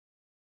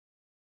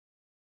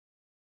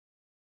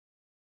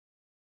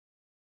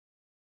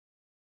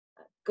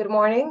Good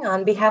morning.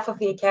 On behalf of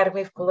the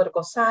Academy of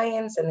Political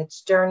Science and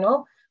its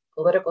journal,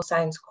 Political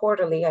Science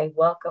Quarterly, I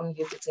welcome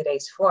you to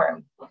today's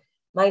forum.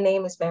 My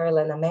name is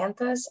Marilena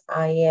Mantas.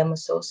 I am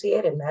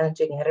Associate and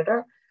Managing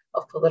Editor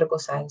of Political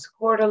Science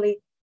Quarterly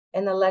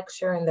and a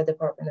lecturer in the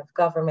Department of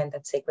Government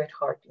at Sacred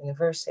Heart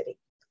University.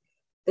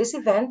 This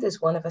event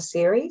is one of a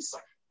series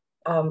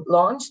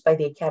launched by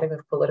the Academy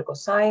of Political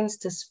Science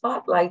to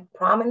spotlight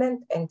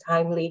prominent and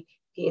timely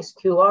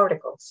PSQ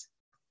articles.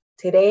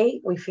 Today,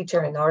 we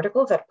feature an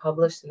article that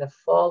published in the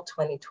fall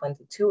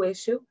 2022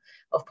 issue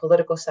of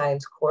Political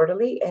Science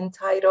Quarterly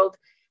entitled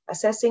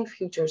Assessing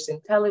Futures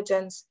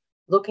Intelligence,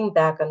 Looking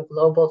Back on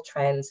Global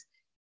Trends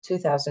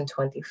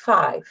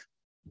 2025.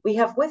 We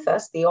have with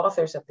us the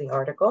authors of the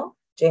article,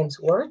 James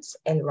Wirtz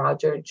and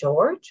Roger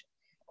George.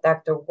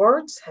 Dr.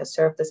 Wirtz has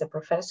served as a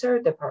professor,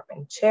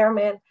 department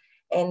chairman,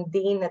 and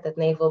dean at the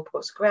Naval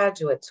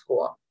Postgraduate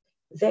School.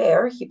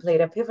 There, he played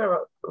a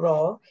pivotal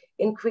role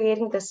in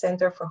creating the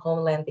Center for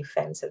Homeland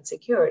Defense and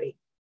Security.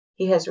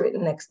 He has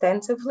written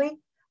extensively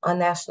on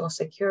national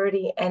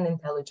security and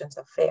intelligence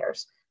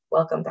affairs.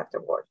 Welcome, Dr.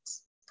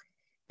 Wirtz.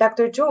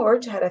 Dr.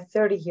 George had a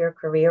 30-year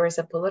career as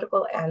a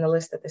political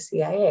analyst at the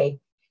CIA,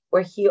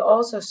 where he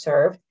also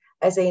served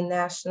as a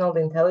national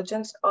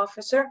intelligence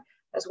officer,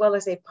 as well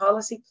as a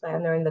policy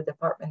planner in the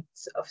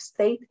Departments of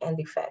State and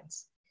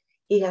Defense.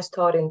 He has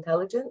taught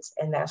intelligence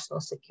and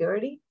national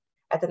security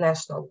at the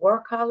National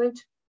War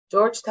College,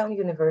 Georgetown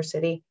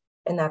University,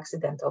 and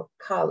Occidental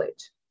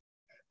College.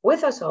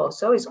 With us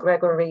also is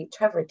Gregory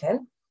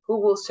Treverton, who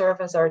will serve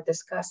as our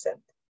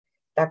discussant.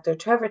 Dr.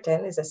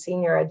 Treverton is a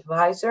senior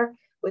advisor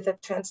with the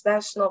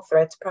Transnational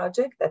Threats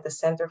Project at the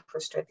Center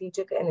for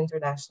Strategic and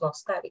International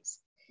Studies.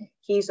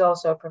 He's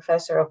also a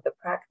professor of the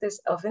practice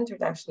of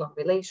international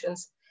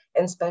relations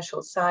and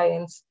spatial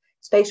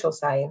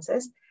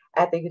sciences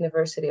at the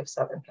University of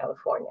Southern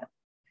California.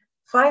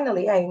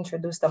 Finally, I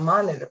introduce the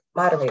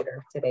moderator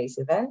of today's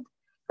event,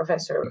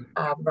 Professor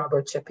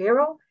Robert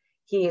Shapiro.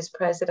 He is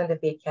president of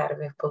the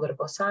Academy of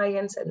Political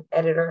Science and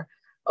editor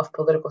of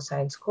Political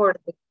Science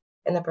Quarterly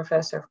and a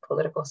professor of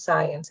political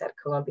science at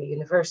Columbia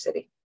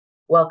University.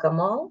 Welcome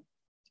all.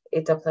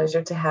 It's a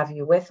pleasure to have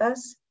you with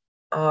us.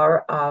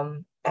 Our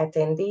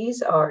attendees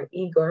are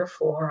eager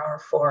for our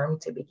forum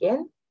to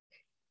begin.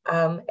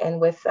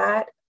 And with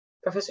that,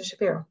 Professor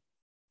Shapiro.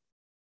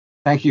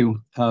 Thank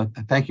you.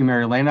 Thank you,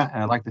 Mary Elena.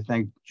 And I'd like to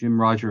thank Jim,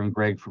 Roger, and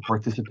Greg for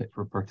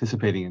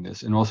participating in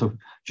this, and also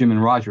Jim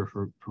and Roger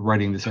for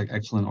writing this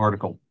excellent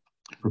article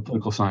for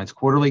Political Science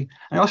Quarterly.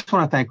 And I also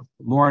want to thank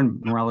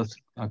Lauren Morales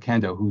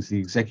Cando, who's the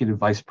Executive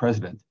Vice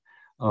President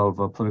of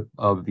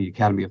the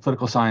Academy of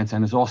Political Science,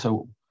 and is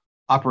also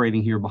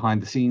operating here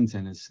behind the scenes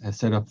and has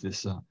set up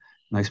this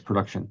nice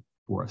production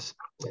for us.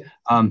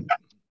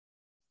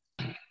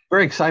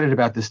 Very excited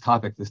about this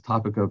topic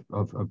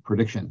of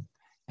prediction.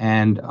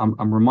 And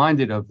I'm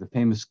reminded of the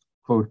famous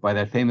quote by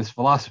that famous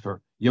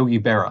philosopher, Yogi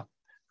Berra,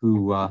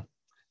 who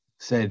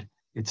said,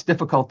 "It's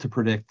difficult to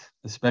predict,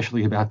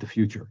 especially about the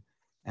future."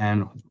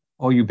 And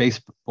all you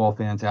baseball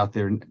fans out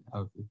there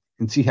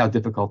can see how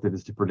difficult it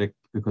is to predict,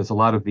 because a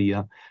lot of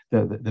the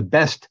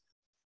best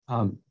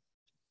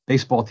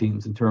baseball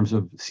teams in terms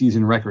of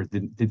season record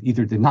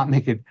did not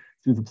make it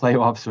through the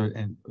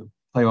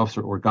playoffs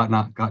or got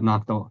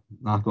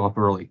knocked off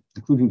early,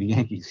 including the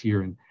Yankees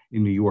here in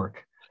New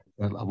York.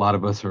 A lot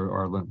of us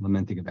are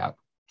lamenting about.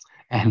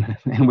 And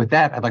with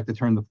that, I'd like to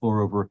turn the floor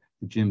over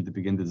to Jim to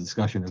begin the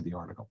discussion of the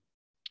article.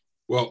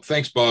 Well,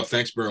 thanks, Bob.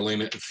 Thanks,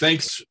 Marilena.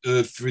 Thanks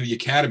for the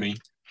Academy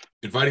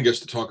inviting us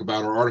to talk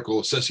about our article,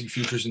 Assessing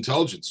Futures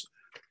Intelligence,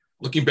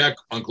 Looking Back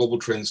on Global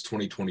Trends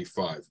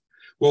 2025.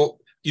 Well,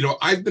 you know,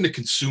 I've been a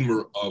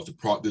consumer of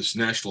this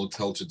National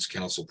Intelligence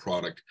Council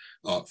product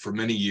for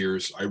many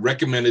years. I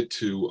recommend it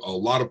to a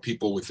lot of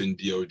people within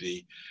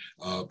DoD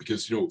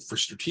because, you know, for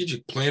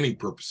strategic planning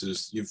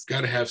purposes, you've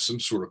got to have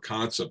some sort of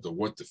concept of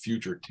what the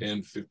future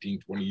 10, 15,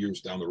 20 years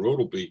down the road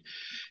will be.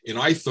 And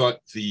I thought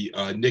the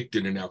NIC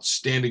did an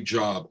outstanding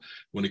job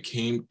when it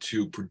came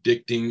to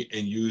predicting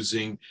and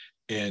using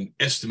and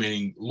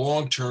estimating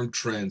long-term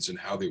trends and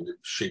how they were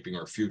shaping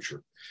our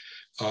future.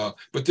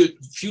 But the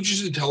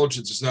futures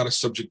intelligence is not a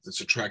subject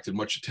that's attracted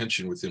much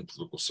attention within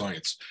political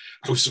science.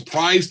 I was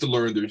surprised to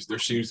learn there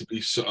seems to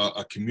be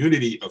a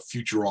community of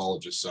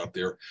futurologists out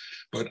there,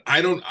 but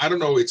I don't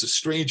know. It's a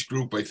strange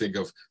group, I think,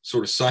 of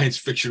sort of science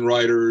fiction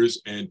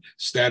writers and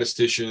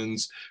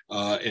statisticians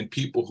and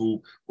people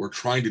who were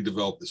trying to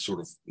develop this sort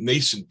of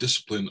nascent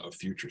discipline of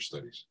future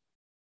studies.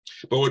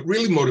 But what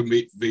really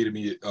motivated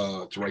me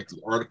to write the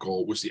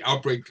article was the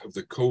outbreak of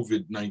the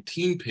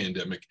COVID-19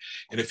 pandemic.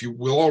 And if you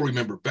will all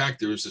remember back,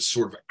 there was this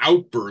sort of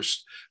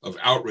outburst of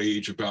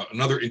outrage about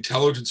another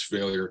intelligence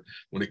failure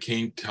when it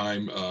came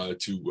time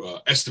to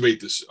estimate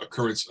this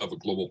occurrence of a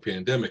global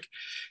pandemic.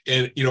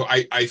 And, you know,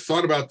 I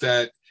thought about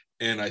that.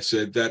 And I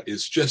said, that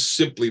is just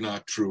simply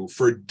not true.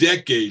 For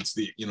decades,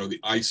 the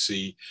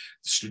IC,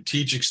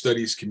 strategic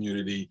studies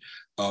community,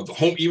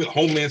 even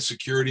Homeland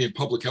Security and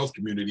public health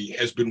community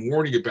has been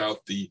warning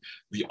about the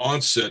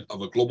onset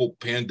of a global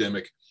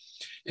pandemic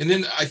And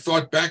then I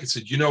thought back and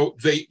said, you know,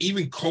 they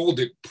even called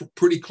it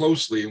pretty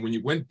closely. And when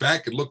you went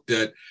back and looked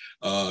at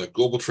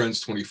Global Trends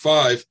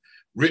 25,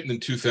 written in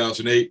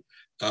 2008,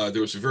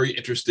 there was a very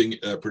interesting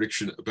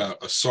prediction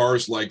about a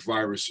SARS-like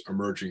virus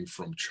emerging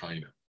from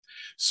China.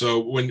 So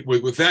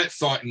with that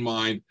thought in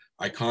mind,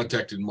 I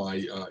contacted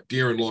my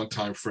dear and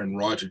longtime friend,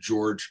 Roger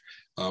George,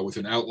 with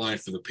an outline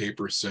for the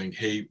paper saying,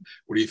 hey,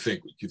 what do you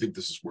think? Do you think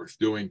this is worth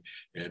doing?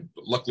 And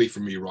luckily for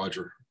me,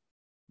 Roger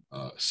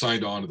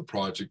signed on to the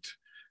project.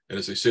 And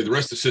as I say, the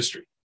rest is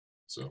history.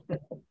 So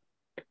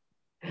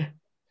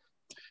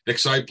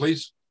next slide,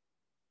 please.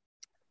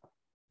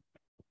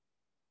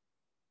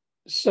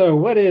 So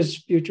what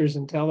is futures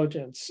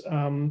intelligence?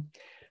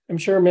 I'm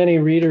sure many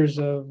readers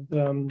of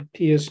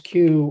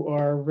PSQ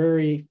are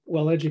very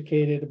well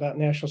educated about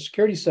national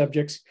security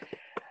subjects,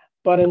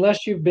 but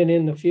unless you've been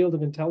in the field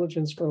of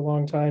intelligence for a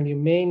long time, you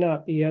may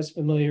not be as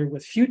familiar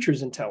with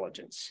futures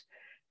intelligence.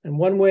 And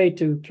one way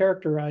to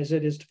characterize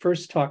it is to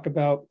first talk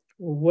about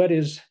what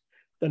is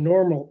the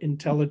normal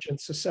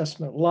intelligence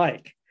assessment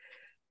like.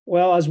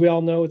 Well, as we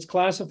all know, it's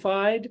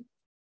classified.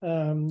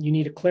 You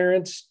need a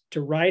clearance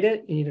to write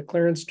it. You need a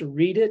clearance to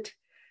read it.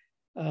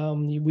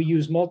 We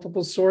use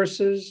multiple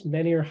sources.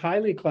 Many are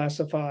highly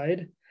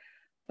classified.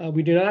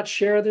 We do not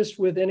share this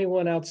with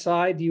anyone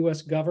outside the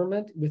US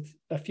government, with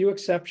a few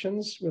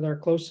exceptions, with our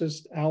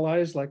closest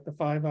allies like the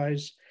Five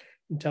Eyes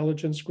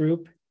Intelligence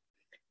Group.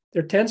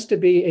 There tends to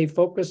be a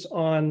focus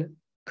on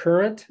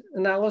current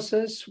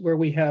analysis, where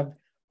we have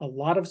a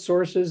lot of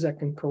sources that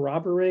can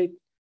corroborate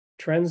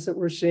trends that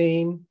we're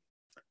seeing.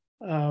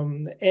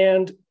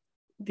 And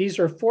these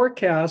are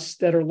forecasts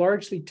that are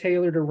largely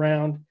tailored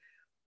around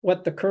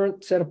what the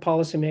current set of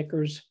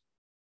policymakers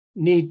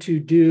need to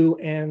do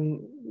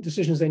and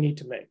decisions they need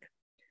to make.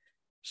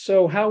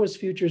 So how is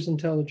futures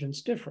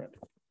intelligence different?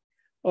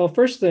 Well,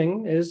 first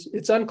thing is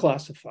it's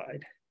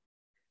unclassified.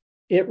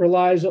 It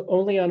relies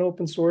only on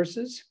open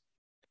sources.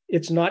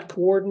 It's not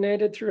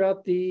coordinated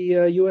throughout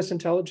the US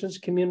intelligence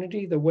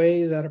community the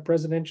way that a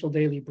presidential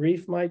daily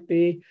brief might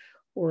be,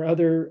 or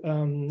other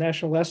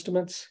national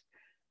estimates,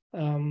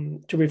 to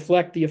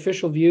reflect the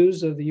official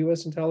views of the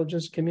US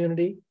intelligence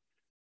community.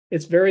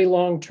 It's very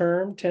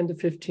long-term, 10 to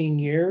 15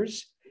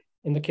 years,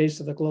 in the case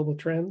of the global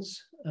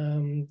trends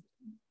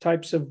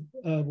types of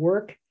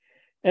work.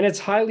 And it's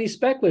highly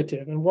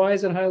speculative. And why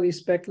is it highly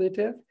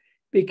speculative?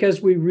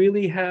 Because we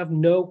really have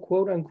no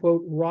quote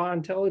unquote raw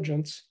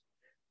intelligence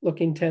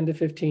looking 10 to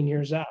 15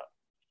 years out,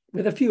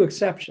 with a few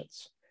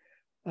exceptions.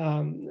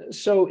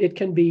 So it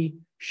can be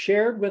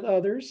shared with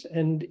others.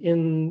 And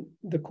in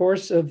the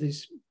course of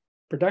this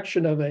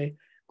production of a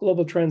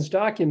global trends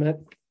document,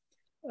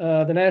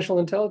 the National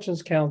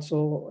Intelligence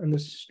Council and the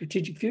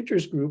Strategic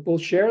Futures Group will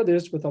share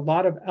this with a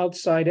lot of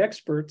outside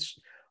experts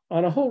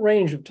on a whole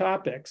range of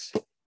topics.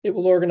 It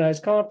will organize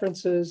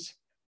conferences.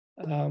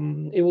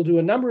 It will do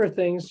a number of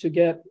things to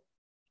get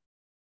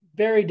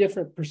very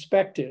different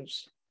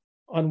perspectives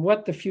on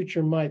what the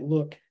future might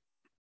look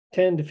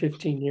 10 to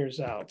 15 years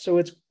out. So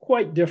it's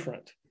quite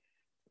different.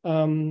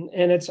 And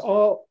it's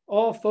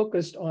all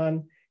focused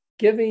on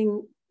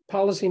giving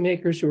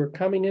policymakers who are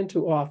coming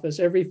into office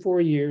every 4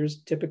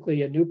 years,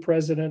 typically a new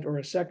president or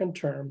a second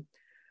term,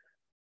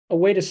 a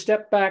way to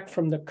step back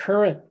from the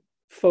current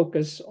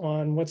focus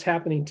on what's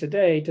happening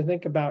today to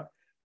think about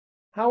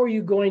how are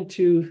you going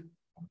to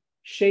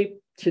shape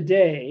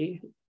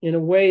today in a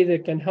way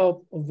that can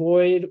help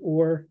avoid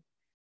or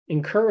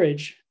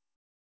encourage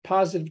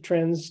positive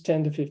trends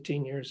 10 to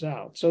 15 years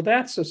out. So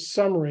that's a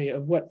summary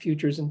of what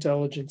futures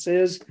intelligence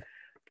is.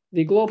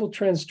 The Global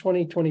Trends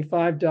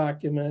 2025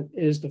 document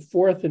is the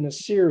fourth in a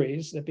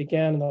series that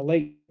began in the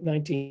late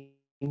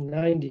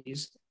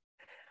 1990s.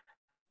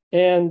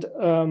 And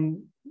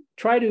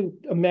try to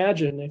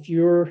imagine, if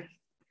you're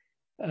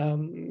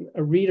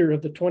a reader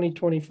of the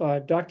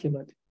 2025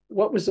 document,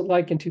 what was it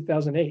like in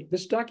 2008?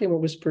 This document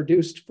was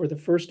produced for the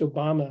first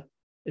Obama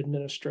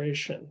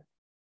administration.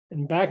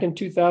 And back in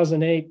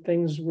 2008,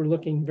 things were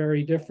looking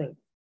very different.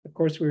 Of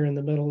course, we were in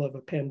the middle of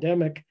a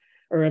pandemic,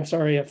 or I'm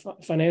sorry, a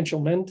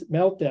financial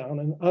meltdown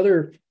and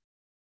other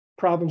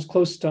problems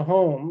close to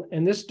home.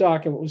 And this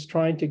document was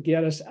trying to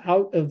get us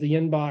out of the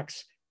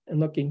inbox and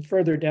looking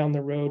further down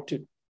the road to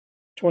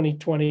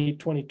 2020,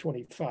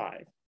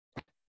 2025.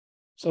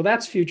 So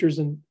that's futures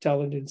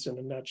intelligence in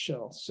a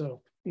nutshell.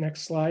 So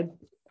next slide.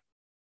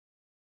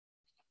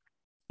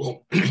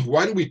 Well,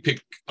 why do we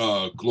pick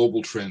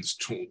Global Trends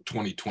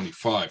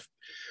 2025?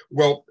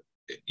 Well,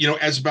 you know,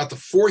 as about the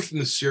fourth in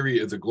the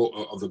series of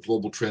the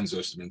Global Trends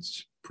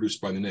estimates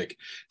produced by the NIC,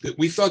 that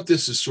we thought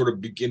this is sort of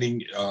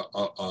beginning,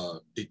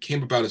 it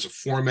came about as a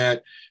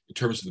format in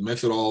terms of the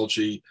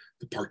methodology,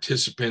 the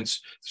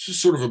participants. This is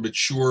sort of a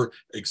mature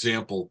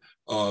example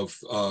of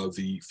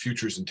the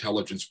futures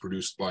intelligence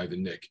produced by the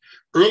NIC.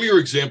 Earlier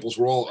examples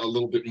were all a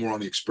little bit more on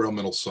the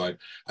experimental side.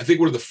 I think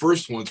one of the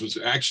first ones was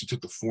actually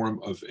took the form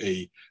of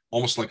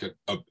almost like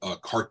a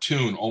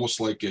cartoon, almost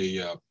like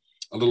a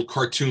a little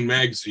cartoon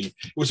magazine.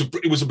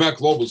 It was about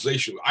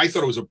globalization. I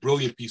thought it was a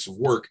brilliant piece of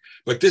work,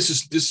 but this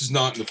is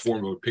not in the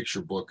form of a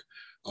picture book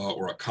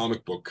or a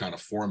comic book kind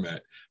of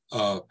format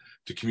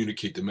to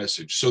communicate the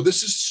message. So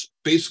this is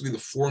basically the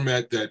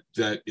format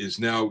that is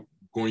now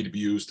going to be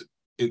used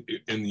in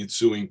the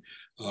ensuing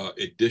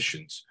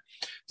editions.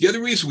 The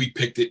other reason we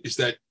picked it is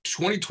that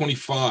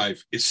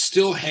 2025 is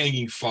still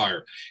hanging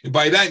fire. And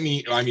by that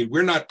I mean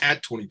we're not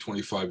at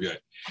 2025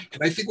 yet.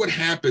 And I think what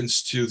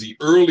happens to the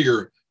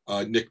earlier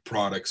Nick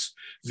products,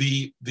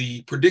 the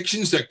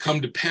predictions that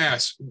come to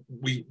pass,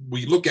 we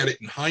look at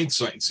it in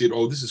hindsight and say,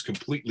 oh, this is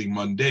completely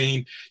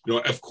mundane. You know,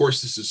 of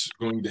course this is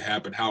going to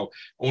happen. How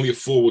only a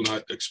fool will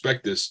not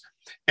expect this.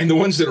 And the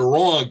ones that are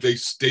wrong, they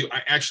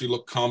actually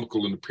look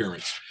comical in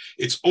appearance.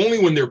 It's only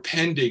when they're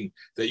pending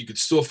that you could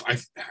still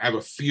have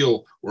a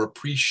feel or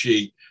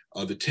appreciate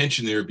the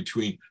tension there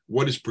between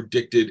what is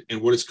predicted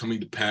and what is coming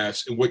to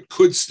pass and what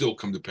could still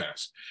come to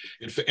pass.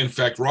 In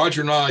fact,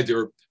 Roger and I, there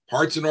are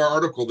parts in our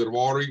article that have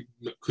already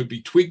could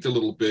be tweaked a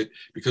little bit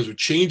because of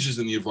changes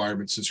in the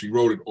environment since we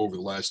wrote it over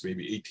the last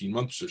maybe 18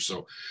 months or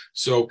so.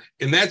 So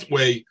in that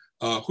way,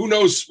 who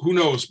knows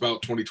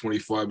about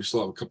 2025? We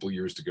still have a couple of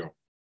years to go.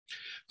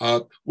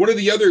 One of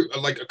the other,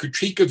 like a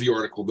critique of the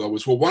article, though,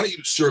 was, well, why don't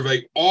you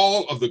survey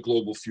all of the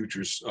global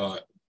futures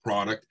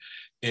product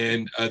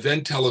and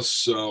then tell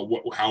us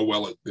how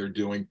well they're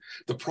doing.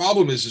 The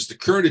problem is the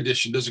current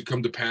edition doesn't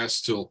come to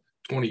pass till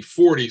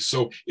 2040,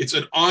 so it's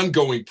an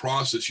ongoing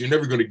process. You're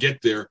never going to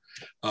get there,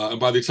 and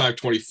by the time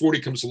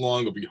 2040 comes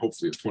along, it'll be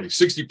hopefully a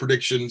 2060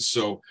 prediction.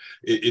 So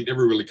it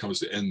never really comes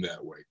to end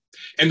that way.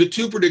 And the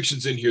two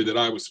predictions in here that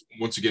I was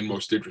once again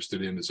most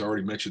interested in, as I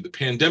already mentioned, the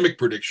pandemic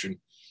prediction,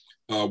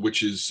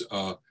 which is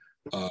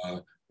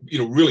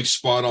really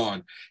spot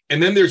on.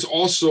 And then there's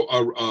also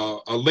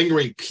a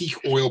lingering peak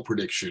oil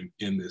prediction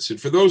in this.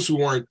 And for those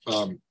who aren't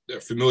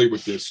familiar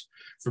with this,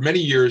 for many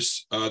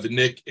years, the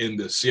NIC and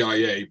the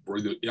CIA,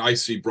 or the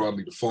IC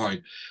broadly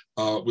defined,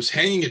 was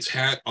hanging its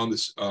hat on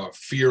this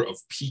fear of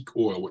peak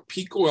oil. What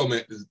peak oil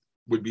meant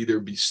would be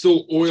there'd be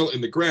still oil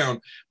in the ground,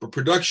 but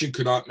production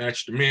could not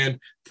match demand.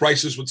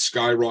 Prices would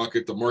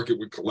skyrocket, the market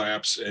would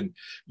collapse, and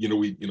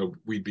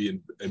we'd be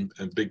in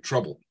big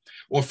trouble.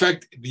 Well, in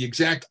fact, the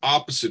exact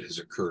opposite has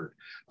occurred.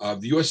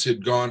 The U.S.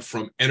 had gone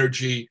from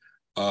energy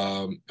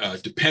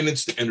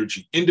dependence to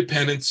energy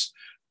independence,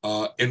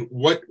 and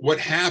what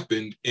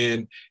happened,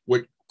 and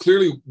what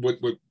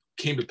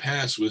came to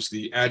pass was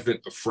the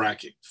advent of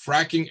fracking.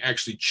 Fracking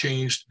actually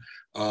changed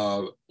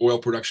oil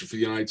production for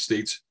the United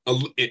States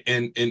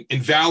and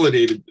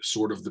invalidated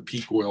sort of the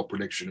peak oil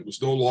prediction. It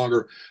was no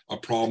longer a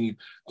problem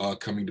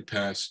coming to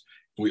pass.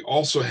 We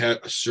also had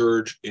a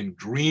surge in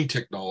green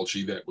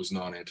technology that was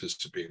not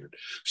anticipated.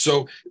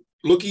 So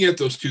looking at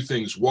those two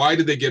things, why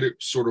did they get it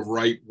sort of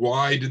right?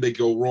 Why did they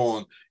go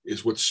wrong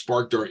is what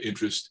sparked our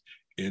interest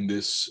in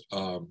this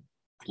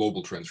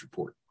global trends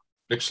report.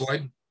 Next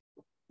slide.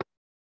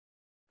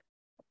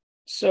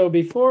 So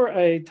before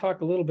I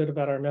talk a little bit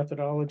about our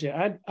methodology,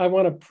 I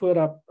want to put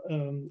up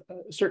a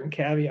certain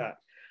caveat.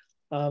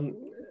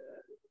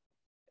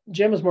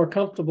 Jim is more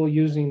comfortable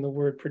using the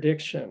word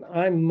prediction.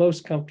 I'm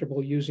most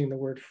comfortable using the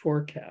word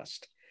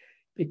forecast,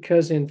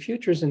 because in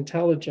futures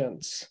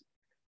intelligence,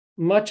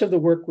 much of the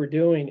work we're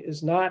doing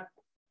is not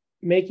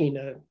making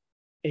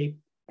a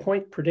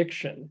point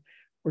prediction.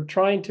 We're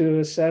trying to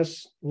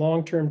assess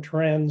long-term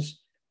trends,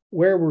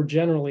 where we're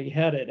generally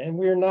headed. And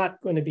we're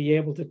not going to be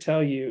able to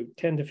tell you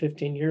 10 to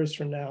 15 years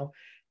from now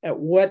at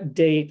what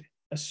date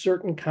a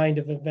certain kind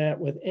of event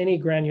with any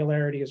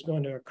granularity is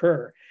going to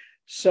occur.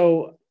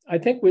 So I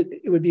think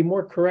it would be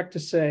more correct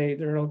to say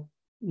there are a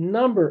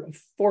number of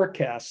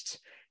forecasts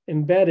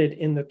embedded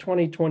in the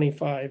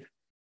 2025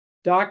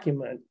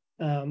 document.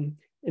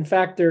 In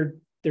fact, there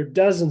are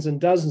dozens and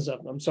dozens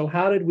of them. So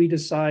how did we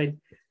decide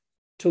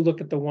to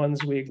look at the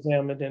ones we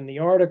examined in the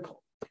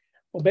article?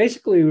 Well,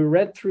 basically, we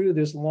read through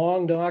this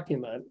long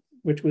document,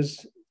 which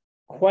was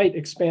quite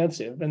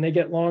expansive, and they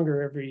get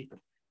longer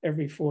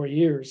every 4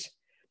 years,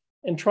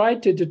 and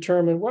tried to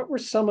determine what were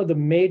some of the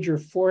major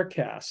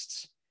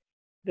forecasts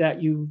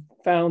that you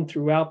found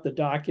throughout the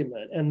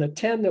document. And the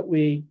 10 that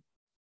we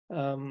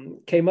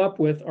came up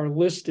with are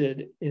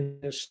listed in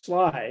this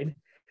slide.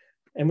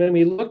 And when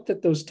we looked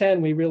at those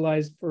 10, we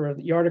realized for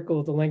the article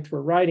of the length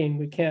we're writing,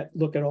 we can't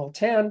look at all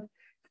 10.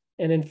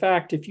 And in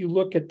fact, if you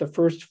look at the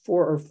first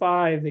 4 or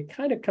 5, they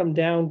kind of come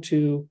down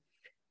to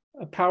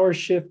a power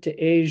shift to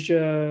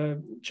Asia.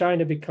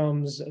 China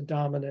becomes a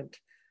dominant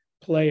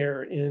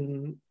player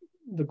in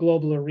the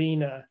global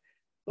arena,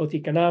 both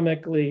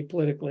economically,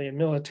 politically, and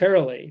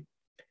militarily.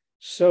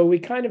 So we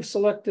kind of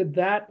selected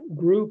that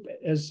group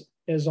as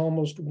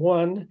almost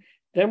one.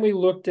 Then we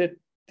looked at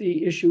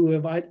the issue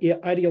of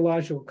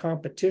ideological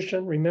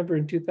competition. Remember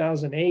in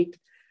 2008,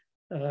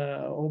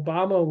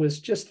 Obama was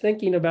just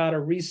thinking about a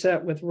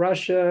reset with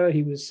Russia.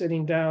 He was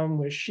sitting down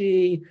with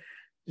Xi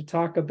to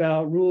talk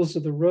about rules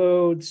of the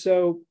road.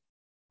 So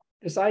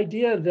this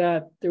idea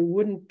that there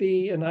wouldn't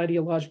be an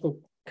ideological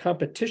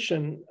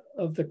competition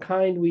of the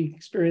kind we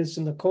experienced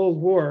in the Cold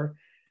War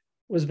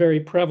was very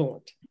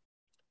prevalent.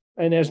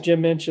 And as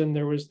Jim mentioned,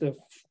 there was the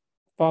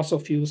fossil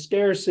fuel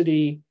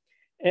scarcity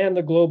and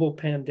the global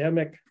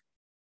pandemic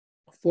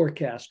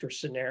forecast or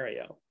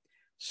scenario.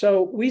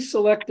 So we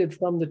selected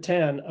from the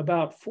 10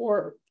 about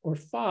 4 or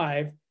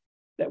 5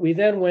 that we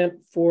then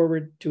went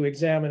forward to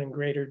examine in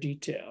greater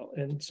detail.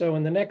 And so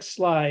in the next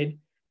slide,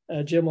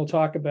 Jim will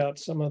talk about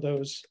some of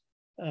those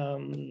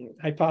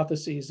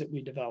hypotheses that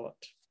we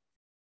developed.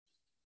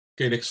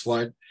 Okay, next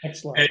slide.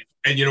 Next slide.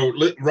 And you know,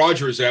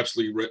 Roger is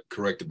absolutely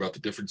correct about the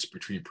difference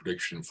between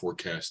prediction and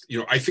forecast. You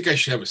know, I think I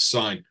should have a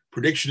sign.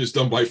 Prediction is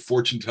done by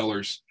fortune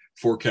tellers.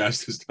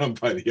 Forecast is done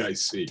by the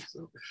IC.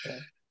 So, okay.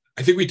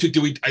 I think we took.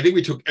 Do we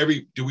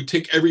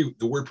take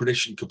the word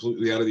prediction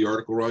completely out of the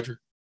article,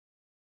 Roger?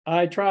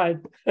 I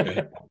tried.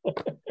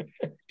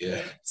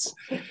 Yeah.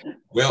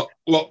 Well,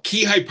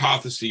 key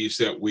hypotheses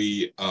that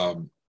we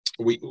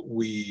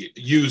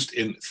used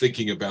in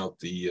thinking about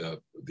the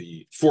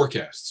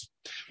forecasts.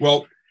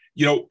 Well,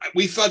 you know,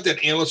 we thought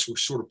that analysts were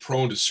sort of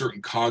prone to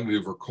certain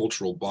cognitive or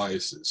cultural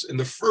biases. And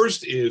the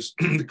first is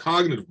the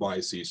cognitive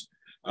biases,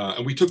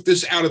 and we took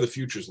this out of the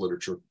futures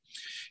literature,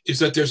 is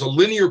that there's a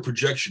linear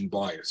projection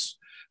bias.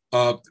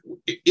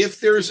 If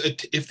there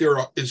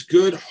is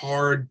good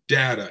hard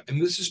data,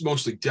 and this is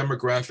mostly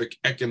demographic,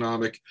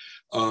 economic,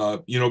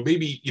 you know,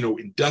 maybe, you know,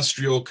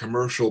 industrial,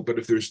 commercial, but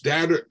if there's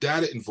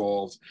data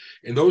involved,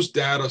 and those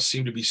data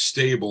seem to be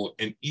stable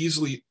and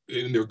easily,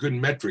 and they're good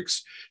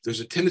metrics, there's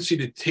a tendency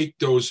to take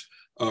those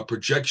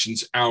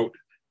projections out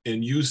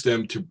and use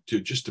them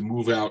to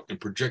move out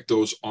and project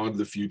those onto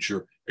the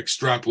future,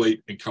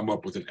 extrapolate, and come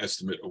up with an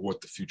estimate of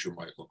what the future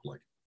might look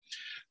like.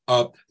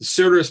 The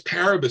ceteris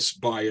paribus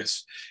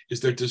bias is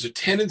that there's a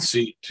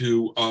tendency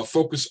to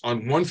focus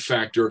on one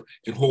factor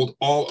and hold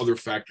all other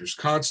factors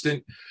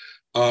constant.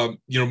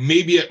 You know,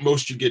 maybe at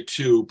most you get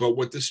 2, but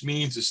what this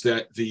means is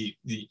that the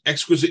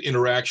exquisite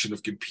interaction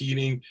of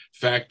competing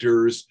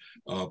factors,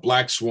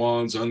 black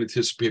swans,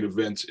 unanticipated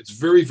events, it's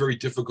very, very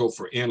difficult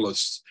for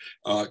analysts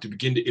to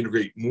begin to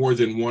integrate more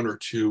than 1 or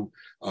 2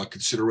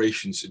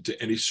 considerations into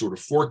any sort of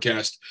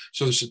forecast.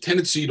 So there's a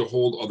tendency to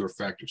hold other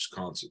factors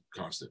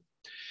constant.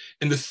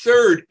 And the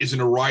third is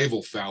an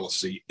arrival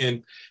fallacy.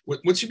 And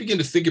once you begin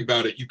to think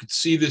about it, you could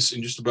see this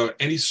in just about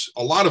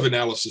a lot of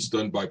analysis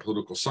done by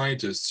political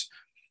scientists,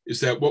 is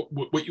that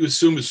what you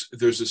assume is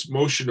there's this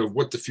motion of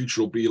what the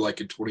future will be like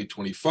in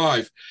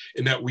 2025,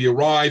 and that we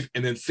arrive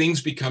and then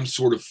things become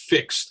sort of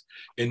fixed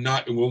and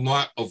will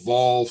not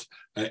evolve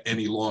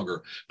any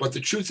longer. But the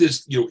truth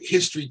is, you know,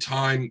 history,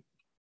 time,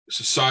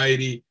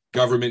 society,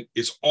 government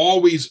is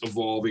always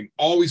evolving,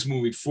 always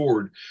moving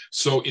forward.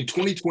 So in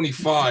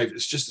 2025,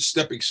 it's just a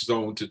stepping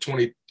stone to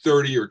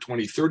 2030 or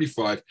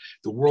 2035.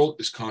 The world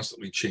is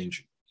constantly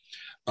changing.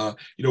 You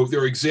know,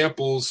 there are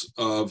examples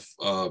of,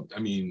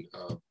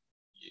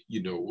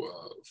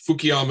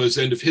 Fukuyama's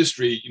End of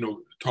History, you know,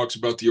 talks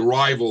about the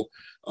arrival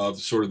of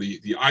sort of the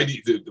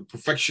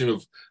perfection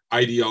of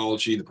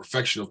ideology, the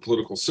perfection of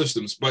political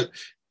systems. But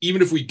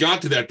even if we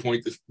got to that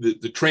point,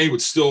 the train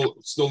would still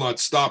not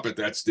stop at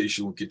that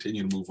station, would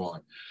continue to move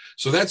on.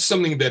 So that's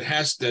something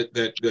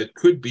that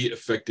could be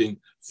affecting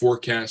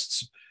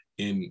forecasts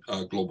in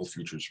global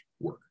futures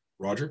work.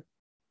 Roger?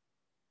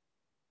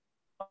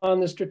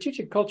 On the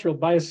strategic cultural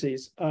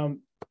biases,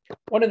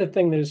 one of the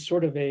things that is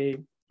sort of a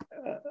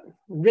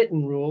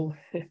written rule,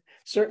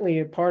 certainly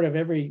a part of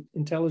every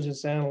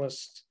intelligence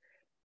analyst's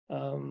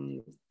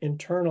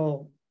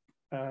internal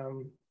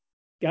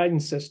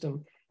guidance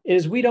system,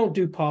 is we don't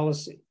do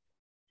policy.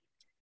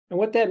 And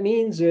what that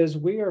means is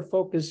we are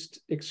focused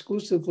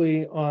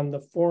exclusively on the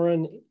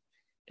foreign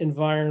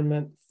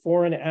environment,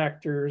 foreign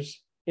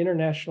actors,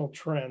 international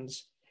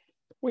trends.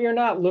 We are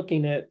not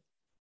looking at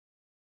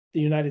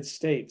the United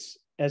States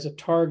as a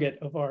target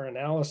of our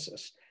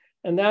analysis.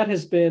 And that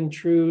has been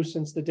true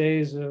since the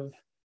days of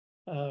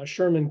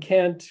Sherman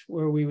Kent,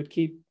 where we would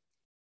keep,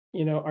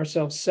 you know,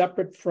 ourselves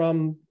separate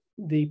from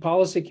the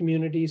policy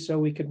community so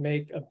we could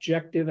make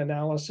objective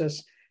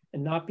analysis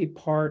and not be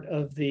part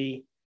of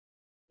the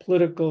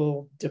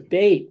political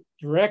debate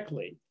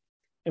directly.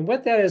 And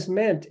what that has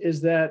meant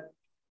is that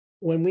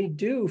when we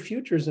do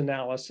futures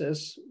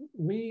analysis,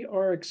 we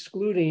are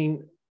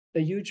excluding a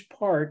huge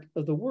part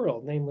of the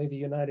world, namely the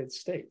United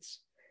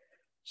States.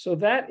 So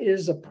that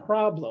is a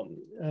problem,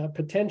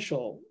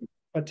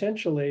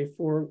 potentially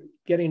for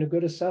getting a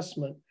good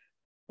assessment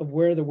of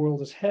where the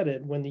world is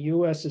headed when the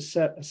US is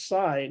set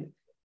aside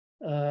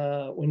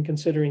when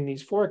considering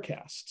these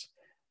forecasts.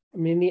 I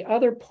mean, the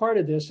other part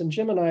of this, and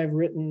Jim and I have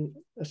written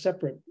a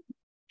separate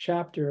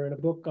chapter in a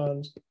book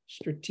on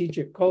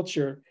strategic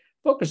culture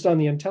focused on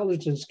the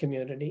intelligence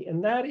community,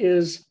 and that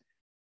is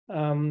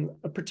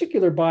a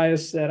particular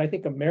bias that I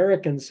think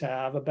Americans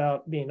have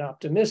about being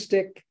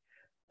optimistic,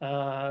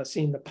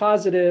 seeing the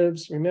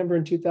positives. Remember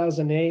in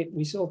 2008,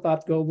 we still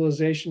thought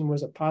globalization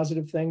was a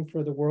positive thing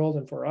for the world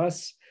and for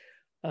us.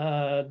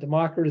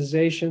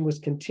 Democratization was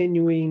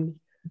continuing.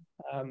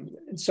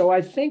 So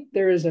I think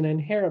there is an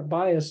inherent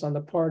bias on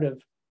the part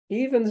of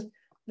even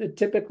the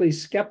typically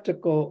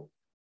skeptical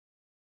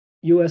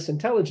US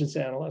intelligence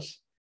analysts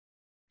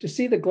to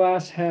see the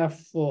glass half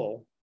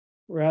full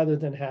rather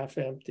than half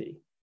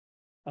empty.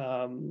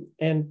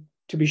 And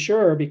to be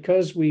sure,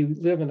 because we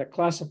live in a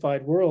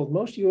classified world,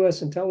 most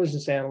US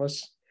intelligence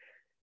analysts,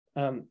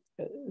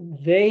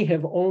 they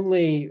have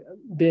only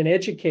been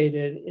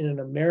educated in an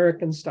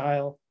American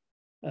style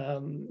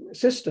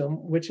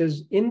system, which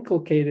has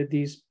inculcated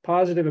these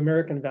positive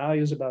American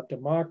values about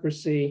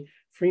democracy,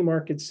 free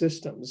market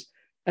systems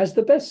as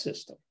the best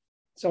system.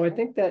 So I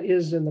think that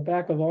is in the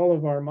back of all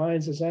of our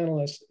minds as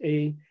analysts,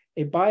 a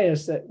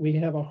bias that we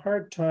have a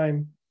hard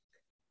time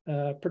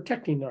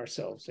protecting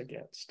ourselves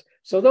against.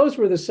 So those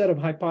were the set of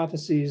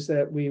hypotheses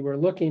that we were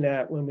looking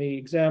at when we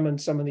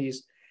examined some of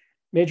these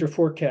major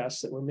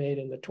forecasts that were made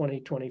in the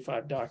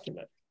 2025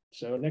 document.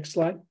 So next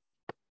slide.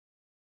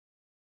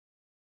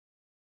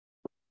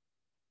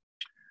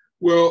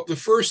 Well, the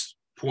first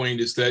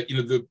point is that, you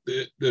know,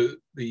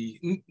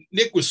 the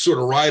Nick was sort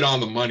of right on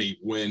the money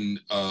when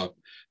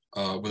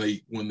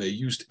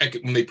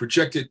they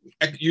projected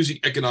using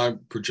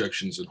economic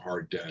projections and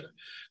hard data.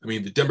 I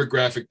mean, the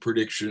demographic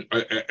prediction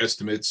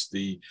estimates,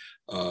 the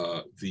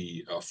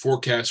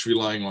forecasts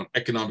relying on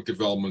economic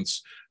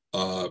developments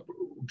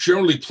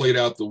generally played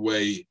out the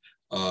way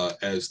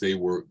as they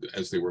were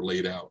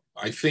laid out.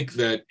 I think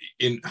that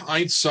in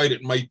hindsight,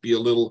 it might be a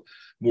little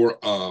more,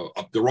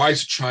 the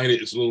rise of China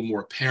is a little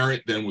more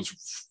apparent than was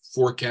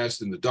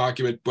forecast in the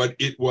document, but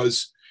it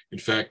was, in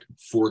fact,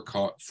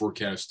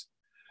 forecast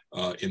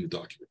in the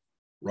document.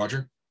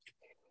 Roger?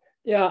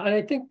 Yeah, and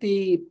I think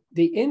the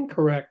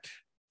incorrect,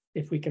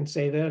 if we can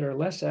say that, or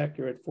less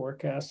accurate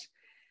forecasts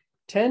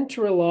tend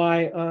to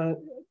rely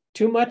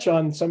too much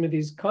on some of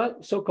these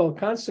so-called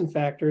constant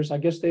factors. I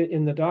guess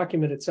in the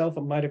document itself,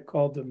 it might have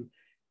called them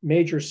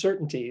major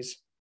certainties,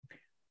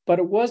 but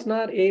it was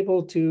not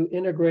able to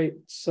integrate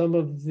some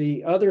of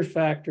the other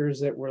factors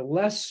that were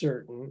less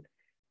certain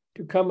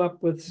to come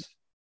up with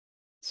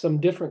some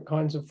different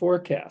kinds of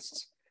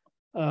forecasts.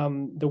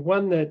 The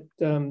one that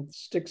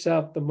sticks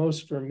out the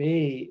most for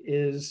me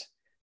is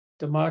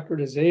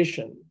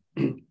democratization.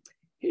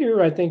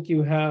 Here, I think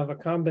you have a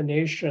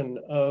combination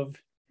of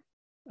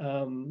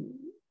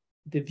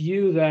the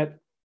view that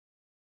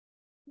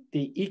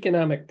the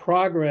economic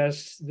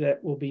progress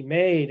that will be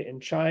made in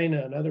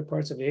China and other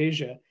parts of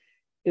Asia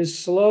is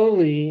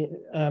slowly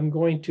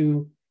going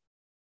to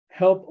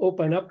help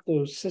open up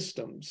those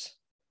systems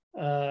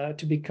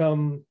to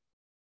become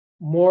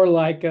more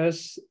like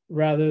us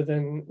rather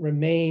than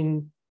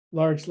remain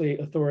largely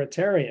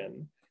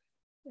authoritarian.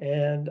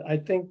 And I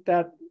think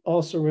that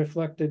also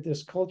reflected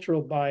this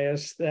cultural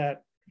bias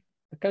that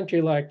a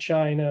country like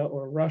China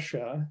or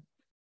Russia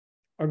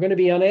are going to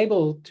be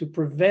unable to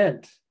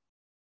prevent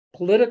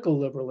political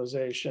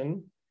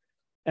liberalization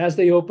as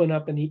they open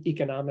up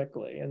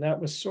economically. And that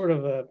was sort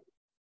of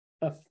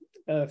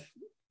a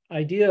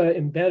idea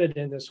embedded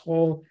in this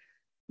whole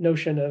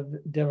notion of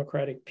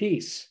democratic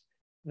peace,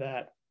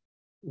 that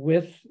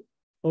with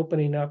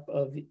opening up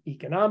of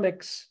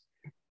economics,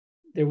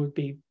 there would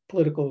be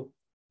political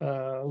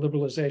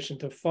liberalization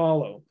to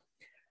follow.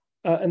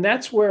 And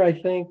that's where I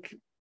think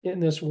in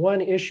this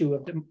one issue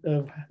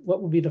of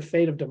what will be the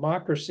fate of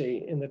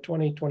democracy in the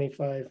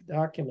 2025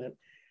 document,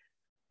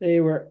 they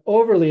were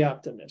overly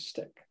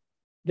optimistic.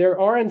 There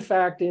are, in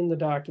fact, in the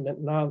document,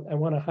 and I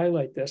want to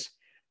highlight this,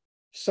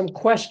 some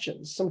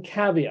questions, some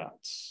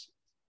caveats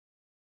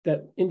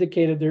that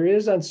indicated there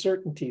is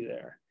uncertainty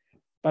there.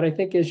 But I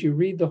think as you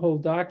read the whole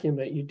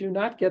document, you do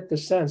not get the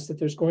sense that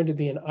there's going to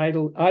be an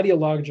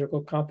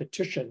ideological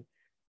competition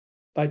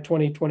by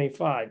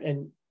 2025.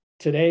 And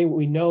today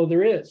we know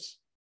there is.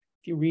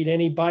 If you read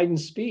any Biden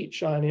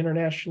speech on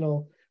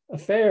international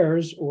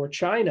affairs or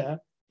China,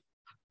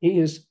 he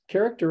is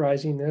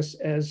characterizing this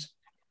as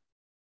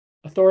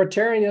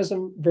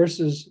authoritarianism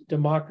versus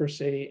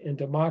democracy, and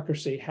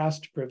democracy has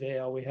to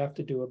prevail. We have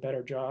to do a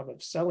better job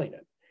of selling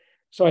it.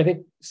 So I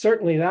think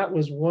certainly that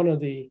was one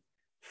of the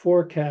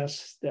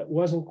forecasts that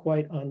wasn't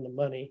quite on the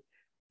money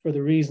for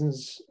the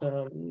reasons,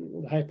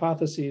 the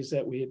hypotheses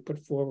that we had put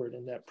forward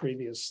in that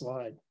previous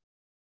slide.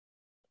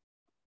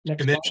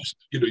 Next and then slide. just,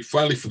 you know,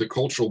 finally, for the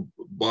cultural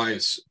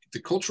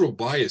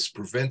bias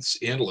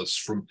prevents analysts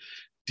from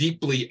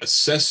deeply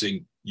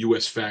assessing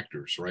U.S.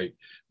 factors, right?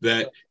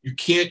 That you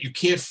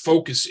can't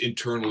focus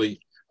internally.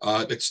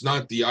 It's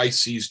not the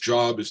IC's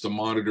job is to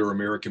monitor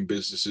American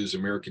businesses,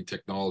 American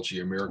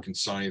technology, American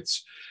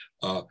science.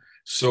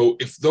 So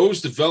if those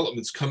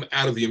developments come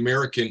out of the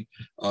American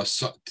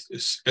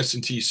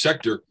S&T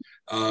sector,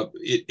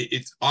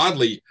 it's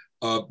oddly,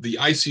 the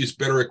IC is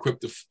better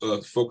equipped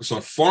to focus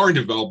on foreign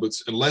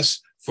developments and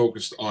less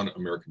focused on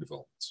American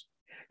developments.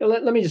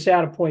 Let me just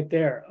add a point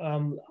there.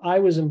 I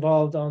was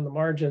involved on the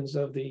margins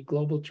of the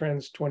Global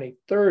Trends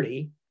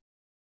 2030,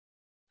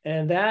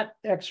 and that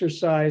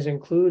exercise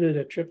included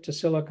a trip to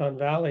Silicon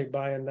Valley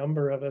by a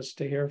number of us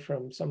to hear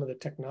from some of the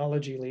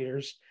technology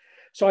leaders.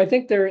 So I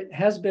think there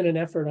has been an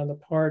effort on the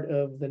part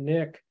of the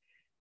NIC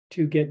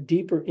to get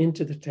deeper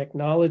into the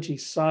technology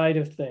side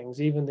of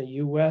things, even the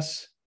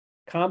US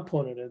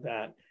component of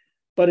that.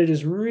 But it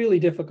is really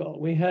difficult.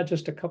 We had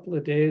just a couple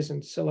of days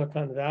in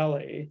Silicon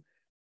Valley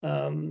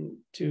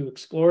to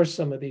explore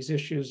some of these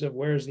issues of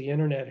where's the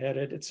internet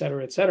headed, et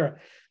cetera, et cetera.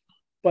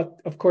 But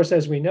of course,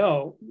 as we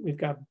know, we've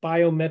got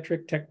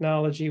biometric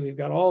technology, we've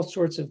got all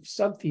sorts of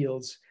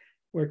subfields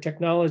where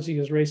technology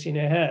is racing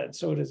ahead.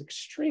 So it is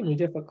extremely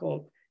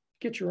difficult to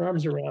get your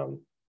arms around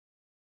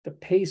the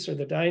pace or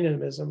the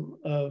dynamism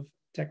of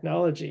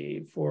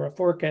technology for a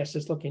forecast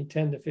that's looking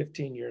 10 to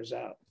 15 years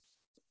out.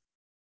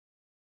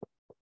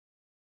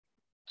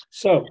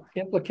 So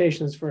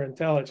implications for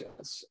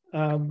intelligence.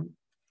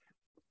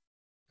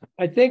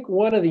 I think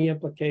one of the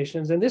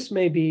implications, and this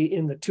may be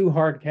in the too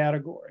hard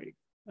category,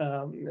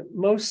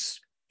 most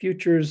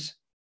futures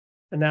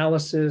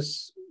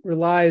analysis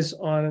relies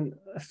on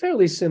a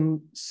fairly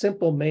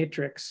simple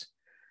matrix,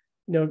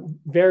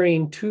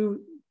 varying two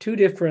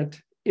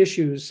different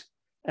issues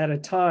at a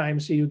time,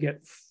 so you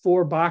get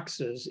 4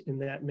 boxes in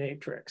that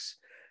matrix.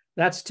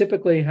 That's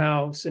typically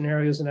how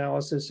scenarios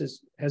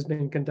analysis has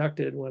been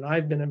conducted when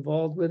I've been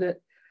involved with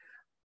it,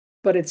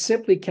 but it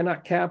simply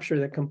cannot capture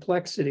the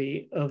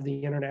complexity of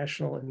the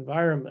international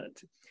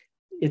environment.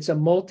 It's a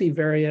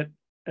multivariate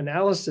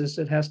analysis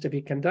that has to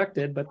be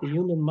conducted, but the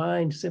human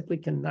mind simply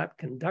cannot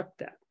conduct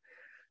that.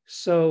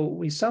 So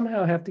we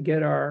somehow have to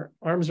get our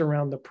arms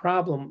around the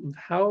problem of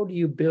how do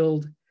you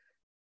build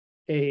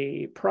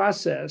a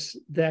process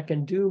that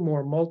can do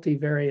more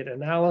multivariate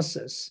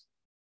analysis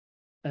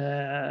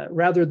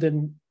rather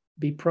than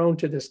be prone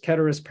to this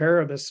ceteris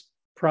paribus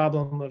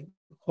problem of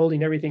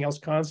holding everything else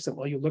constant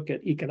while you look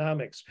at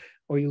economics,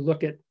 or you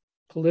look at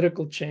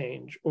political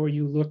change, or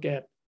you look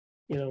at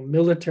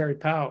military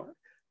power.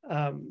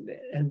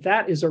 And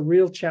that is a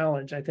real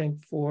challenge, I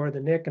think, for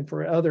the NIC and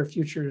for other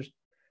futures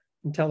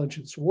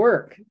intelligence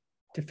work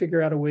to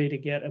figure out a way to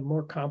get a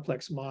more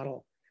complex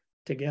model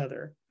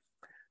together.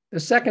 The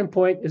second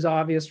point is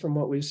obvious from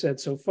what we've said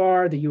so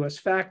far. The US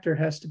factor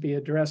has to be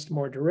addressed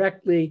more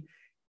directly.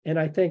 And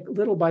I think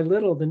little by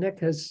little, the NIC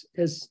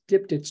has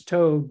dipped its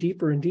toe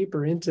deeper and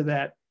deeper into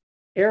that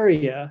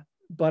area.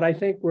 But I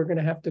think we're going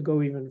to have to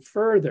go even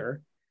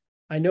further.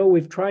 I know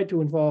we've tried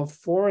to involve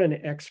foreign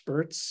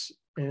experts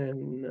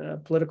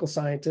and political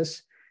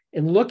scientists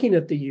in looking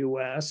at the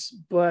US,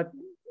 but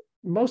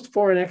most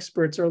foreign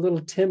experts are a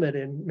little timid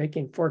in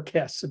making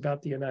forecasts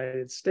about the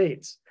United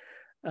States.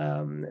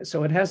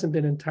 So it hasn't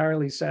been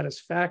entirely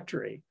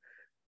satisfactory.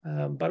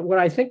 But what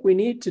I think we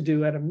need to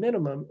do at a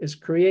minimum is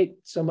create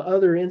some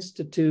other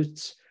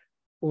institutes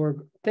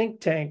or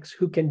think tanks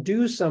who can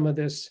do some of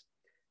this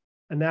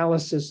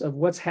analysis of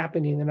what's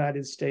happening in the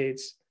United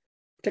States,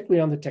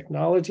 particularly on the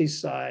technology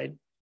side,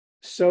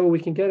 so we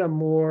can get a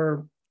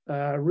more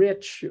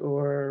rich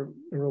or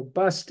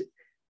robust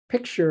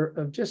picture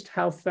of just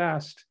how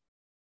fast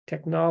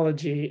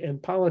technology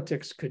and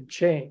politics could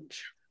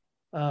change.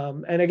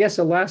 And I guess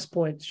the last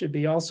point should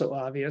be also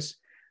obvious.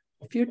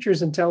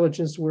 Futures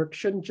intelligence work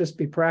shouldn't just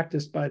be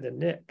practiced by the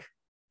NIC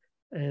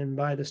and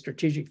by the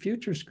Strategic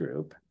Futures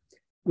Group.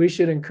 We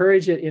should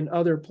encourage it in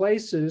other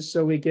places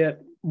so we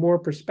get more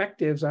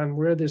perspectives on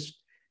where this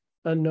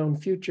unknown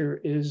future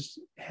is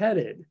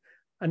headed.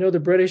 I know the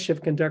British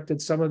have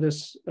conducted some of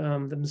this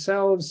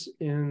themselves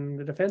in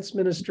the Defense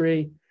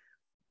Ministry,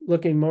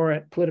 looking more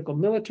at political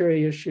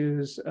military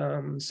issues.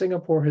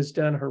 Singapore has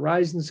done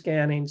horizon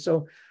scanning.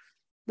 So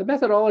the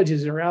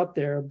methodologies are out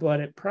there, but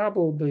it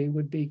probably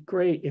would be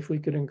great if we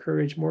could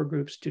encourage more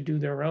groups to do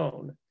their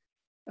own.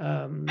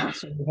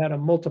 So we had a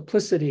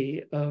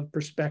multiplicity of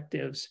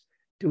perspectives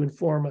to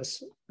inform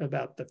us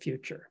about the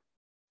future.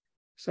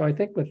 So I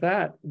think with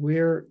that,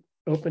 we're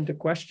open to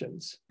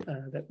questions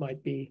that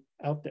might be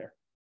out there.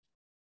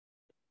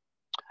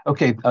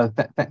 Okay,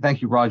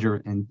 thank you, Roger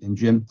and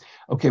Jim.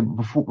 Okay,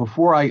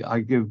 before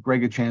I give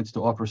Greg a chance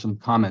to offer some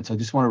comments, I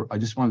just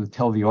wanted to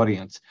tell the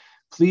audience,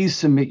 please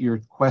submit your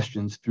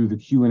questions through the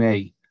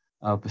Q&A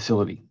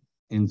facility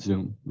in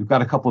Zoom. We've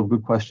got a couple of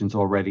good questions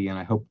already, and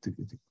I hope to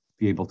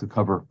be able to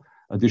cover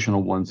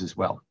additional ones as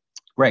well.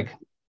 Greg.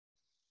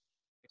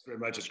 Thanks very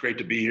much. It's great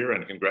to be here,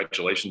 and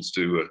congratulations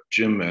to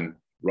Jim and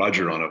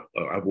Roger on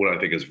what I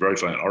think is a very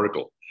fine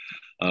article.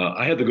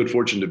 I had the good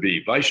fortune to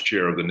be vice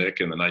chair of the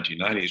NIC in the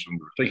 1990s when we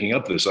were thinking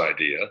up this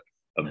idea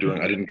of doing,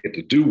 I didn't get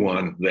to do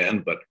one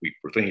then, but we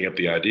were thinking up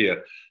the idea.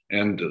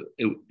 And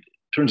it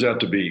turns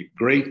out to be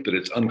great that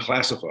it's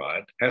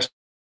unclassified, has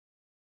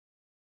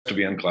to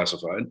be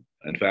unclassified.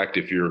 In fact,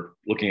 if you're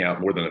looking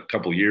out more than a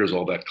couple of years,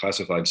 all that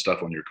classified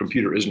stuff on your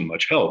computer isn't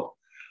much help.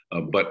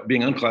 But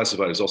being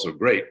unclassified is also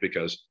great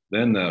because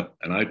then,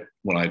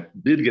 when I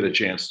did get a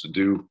chance to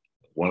do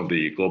one of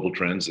the global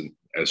trends and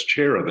as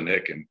chair of the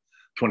NIC in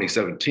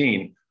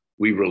 2017,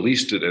 we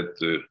released it at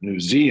the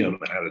museum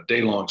and had a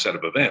day-long set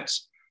of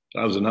events.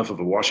 I was enough of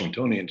a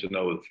Washingtonian to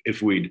know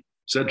if we'd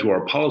said to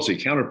our policy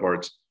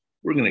counterparts,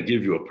 we're going to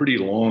give you a pretty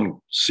long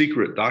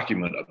secret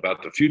document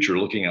about the future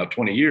looking out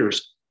 20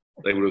 years,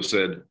 they would have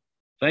said,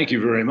 thank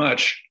you very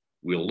much.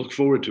 We'll look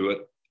forward to it.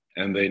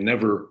 And they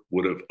never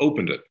would have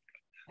opened it.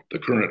 The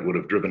current would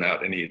have driven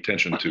out any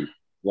attention to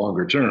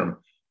longer term.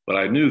 But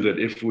I knew that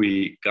if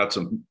we got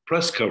some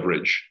press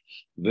coverage,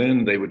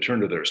 then they would turn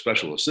to their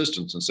special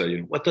assistants and say,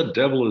 what the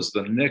devil is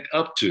the Nick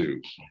up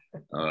to?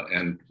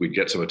 And we'd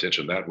get some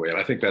attention that way. And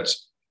I think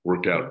that's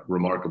worked out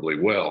remarkably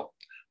well.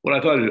 What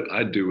I thought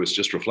I'd do is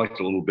just reflect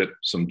a little bit,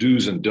 some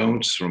do's and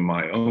don'ts from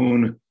my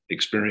own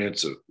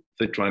experience of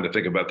trying to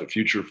think about the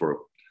future for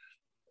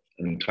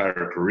an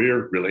entire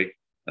career, really.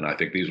 And I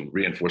think these will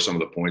reinforce some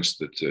of the points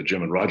that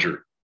Jim and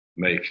Roger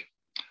make.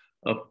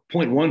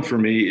 Point one for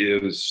me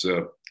is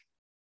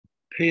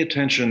pay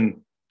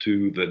attention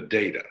to the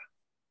data.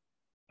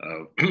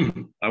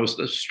 I was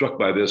struck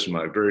by this in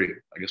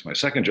my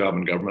second job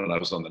in government. I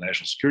was on the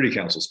National Security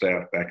Council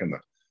staff back in the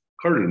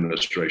Carter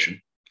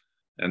administration.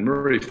 And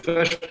Murray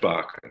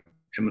Feshbach,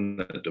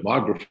 eminent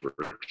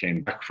demographer,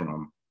 came back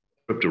from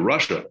a trip to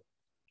Russia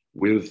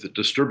with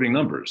disturbing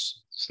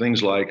numbers.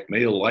 Things like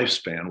male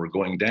lifespan were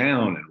going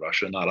down in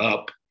Russia, not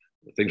up.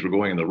 Things were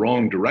going in the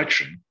wrong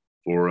direction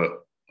for a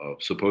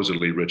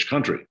supposedly rich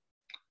country.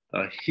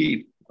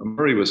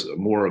 Murray was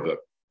more of a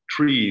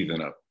tree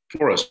than a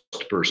forest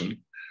person,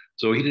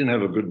 so he didn't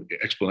have a good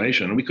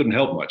explanation, and we couldn't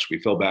help much. We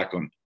fell back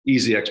on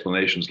easy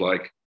explanations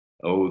like,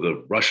 oh,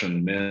 the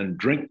Russian men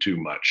drink too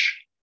much.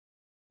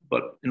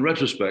 But in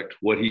retrospect,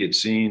 what he had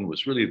seen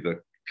was really the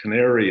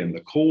canary in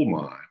the coal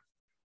mine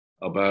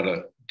about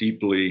a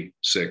deeply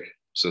sick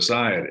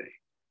society.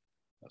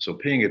 So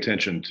paying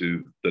attention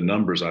to the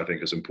numbers, I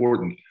think, is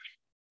important.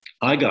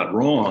 I got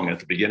wrong at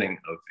the beginning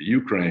of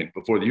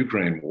before the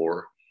Ukraine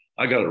war.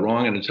 I got it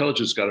wrong, and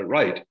intelligence got it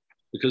right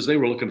because they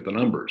were looking at the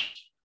numbers.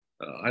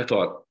 I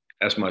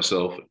asked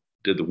myself,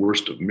 did the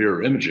worst of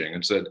mirror imaging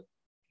and said,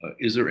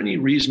 is there any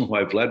reason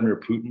why Vladimir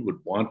Putin would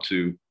want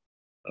to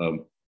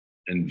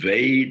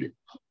invade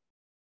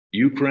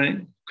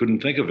Ukraine?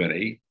 Couldn't think of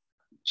any.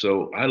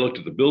 So I looked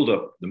at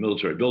the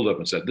military buildup,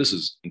 and said, this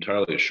is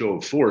entirely a show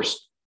of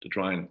force to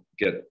try and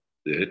get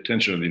the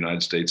attention of the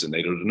United States and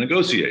NATO to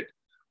negotiate.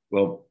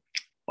 Well,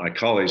 my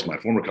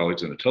former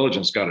colleagues in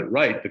intelligence got it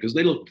right because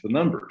they looked at the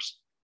numbers.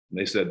 And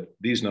they said,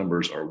 these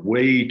numbers are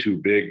way too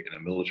big in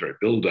a military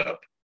buildup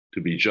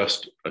to be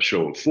just a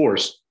show of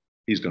force.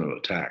 He's going to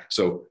attack.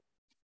 So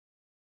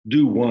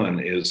do one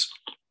is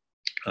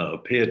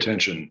pay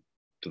attention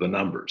to the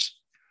numbers.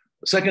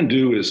 The second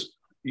do is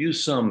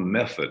use some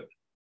method.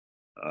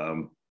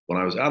 When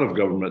I was out of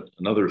government,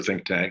 another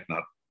think tank,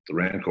 not the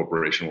RAND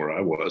Corporation where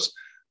I was,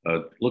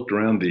 looked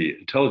around the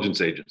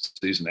intelligence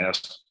agencies and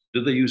asked,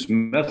 did they use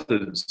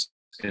methods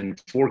in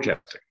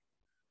forecasting?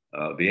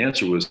 The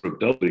answer was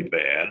doubly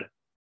bad.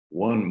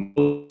 One,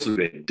 mostly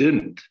they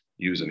didn't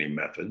use any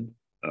method.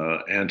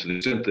 And to the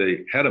extent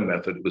they had a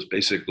method, it was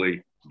basically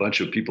a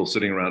bunch of people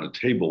sitting around a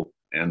table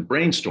and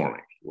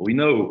brainstorming. Well, we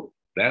know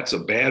that's a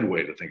bad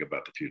way to think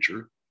about the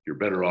future. You're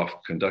better off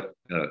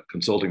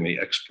consulting the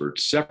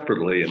experts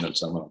separately and then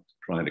somehow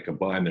trying to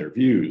combine their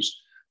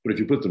views. But if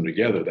you put them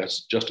together,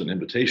 that's just an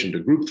invitation to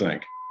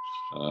groupthink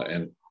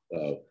and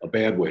a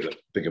bad way to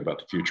think about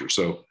the future.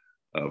 So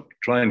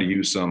trying to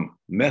use some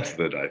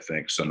method, I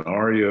think,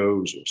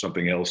 scenarios or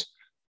something else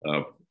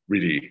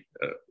really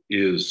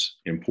is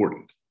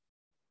important.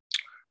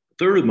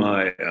 Third of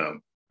my,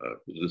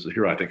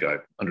 here I think I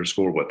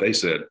underscore what they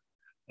said,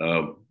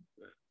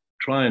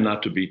 trying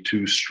not to be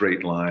too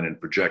straight line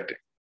and projecting.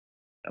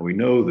 And we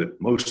know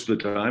that most of the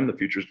time the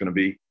future is going to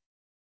be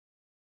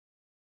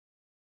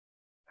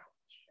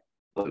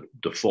the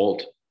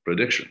default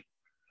prediction.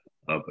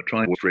 But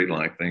trying straight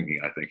line thinking,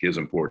 I think, is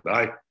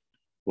important.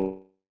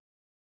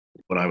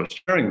 When I was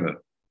chairing the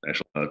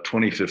national,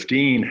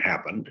 2015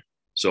 happened.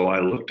 So I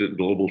looked at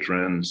global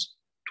trends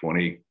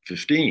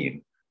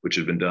 2015, which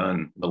had been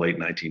done in the late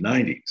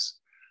 1990s.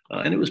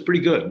 And it was pretty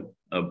good,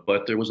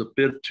 but there was a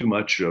bit too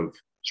much of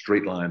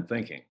straight line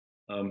thinking.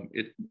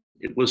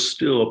 It was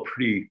still a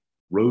pretty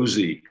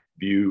rosy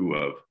view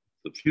of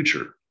the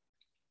future.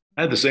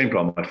 I had the same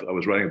problem. I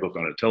was writing a book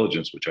on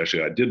intelligence, which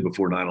actually I did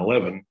before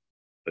 9/11,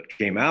 but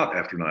came out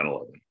after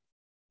 9/11.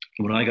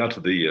 When I got to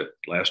the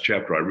last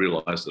chapter, I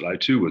realized that I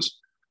too was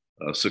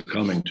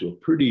succumbing to a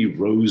pretty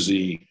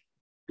rosy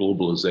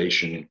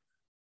globalization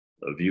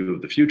view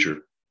of the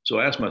future. So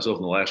I asked myself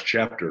in the last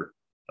chapter,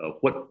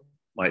 what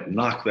might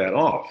knock that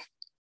off?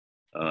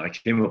 I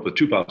came up with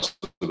two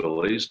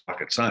possibilities,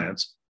 rocket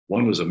science.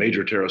 One was a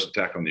major terrorist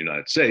attack on the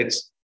United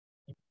States.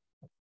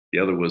 The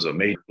other was a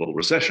major global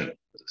recession.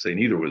 As I say,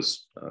 neither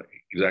was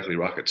exactly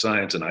rocket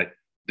science, and I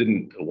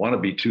didn't want to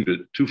be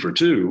two for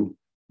two,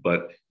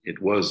 but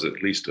it was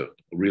at least a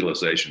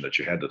realization that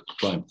you had to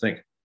try and think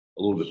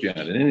a little bit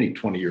beyond. In any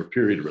 20-year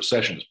period, a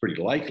recession is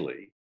pretty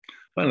likely.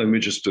 Finally, let me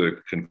just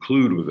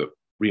conclude with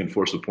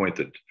reinforce the point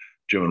that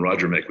Jim and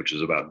Roger make, which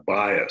is about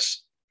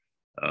bias.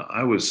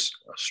 I was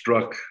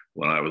struck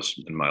when I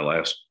was in my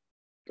last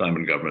time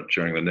in government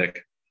chairing the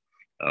NIC.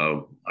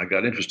 I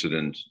got interested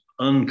in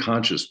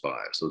unconscious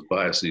bias, those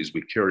biases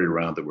we carry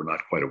around that we're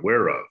not quite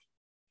aware of.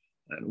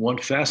 And one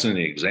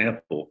fascinating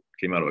example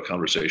came out of a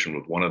conversation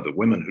with one of the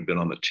women who'd been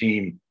on the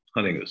team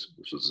hunting, this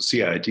was the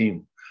CIA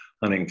team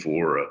hunting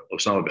for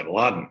Osama bin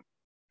Laden.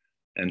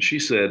 And she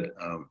said,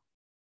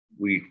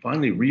 we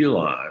finally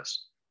realized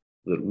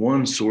that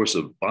one source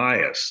of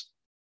bias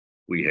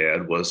we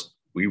had was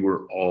we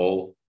were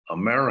all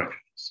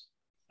Americans,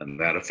 and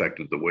that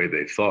affected the way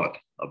they thought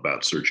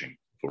about searching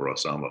for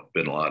Osama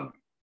bin Laden.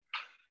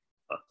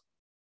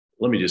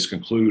 Let me just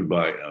conclude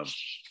by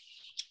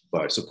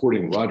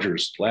supporting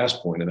Roger's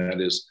last point, and that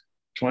is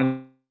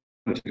trying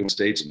to think of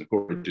states and the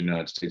corporate of the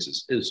United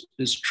States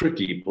is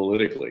tricky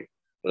politically,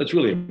 but it's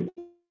really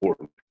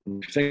important.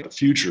 When you think of the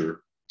future,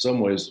 in some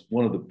ways,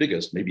 one of the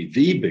biggest, maybe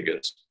the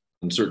biggest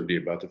uncertainty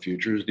about the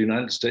future is the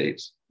United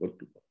States.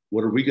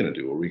 What are we going to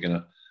do? Are we going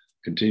to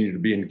continue to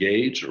be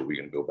engaged? Or are we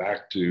going to go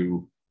back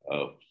to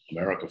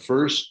America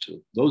first?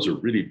 Those are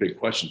really big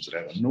questions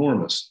that have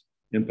enormous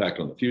impact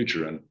on the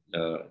future, and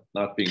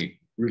not being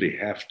really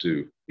have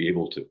to be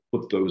able to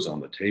put those on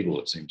the table,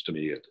 it seems to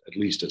me, at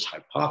least as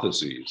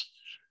hypotheses,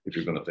 if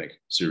you're going to think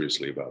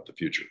seriously about the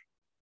future.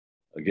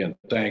 Again,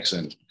 thanks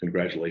and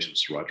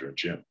congratulations to Roger and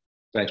Jim.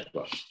 Thanks,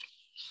 Bob.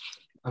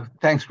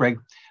 Thanks, Greg.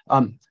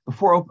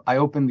 Before I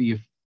open the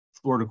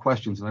floor to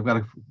questions, and I've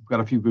got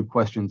a few good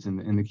questions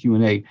in the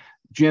Q&A.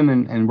 Jim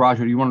and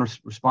Roger, do you want to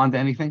respond to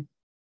anything?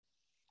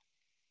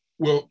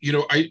 Well,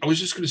 I was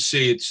just going to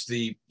say it's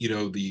the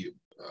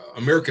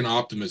American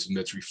optimism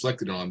that's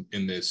reflected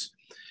in this.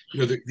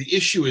 The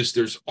issue is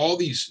there's all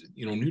these,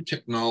 new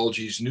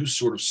technologies, new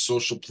sort of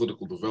social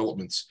political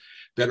developments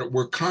that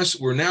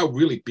we're now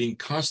really being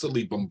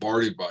constantly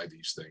bombarded by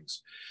these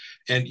things.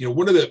 And,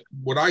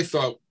 what I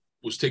thought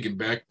was taken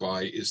back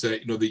by is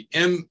that, the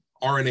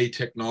mRNA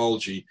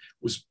technology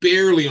was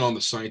barely on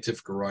the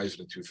scientific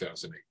horizon in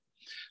 2008.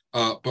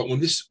 But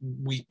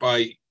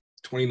by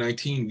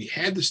 2019, we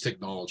had this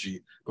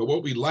technology, but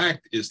what we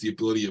lacked is the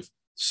ability of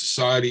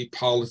society,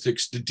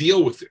 politics to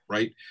deal with it,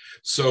 right?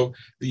 So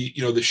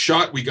the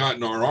shot we got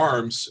in our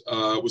arms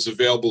was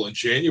available in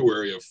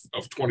January of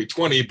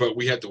 2020, but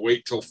we had to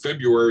wait till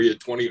February of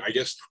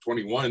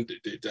 21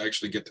 to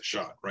actually get the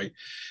shot, right?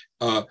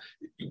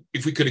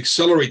 If we could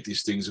accelerate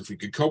these things, if we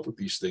could cope with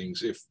these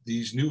things, if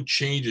these new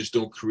changes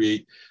don't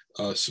create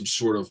some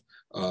sort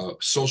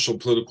of social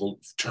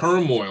political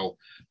turmoil,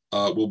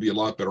 we'll be a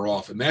lot better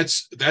off. And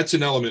that's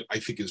an element I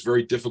think is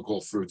very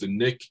difficult for the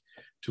NIC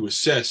to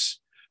assess.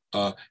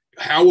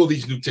 How will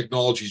these new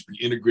technologies be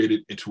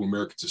integrated into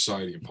American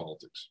society and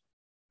politics?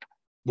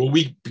 Will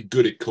we be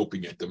good at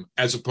coping at them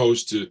as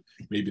opposed to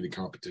maybe the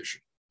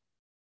competition?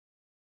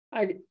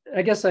 I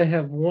guess I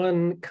have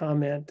one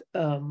comment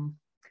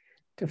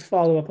to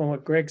follow up on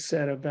what Greg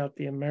said about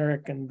the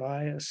American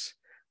bias.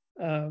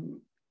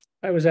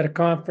 I was at a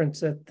conference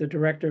that the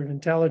Director of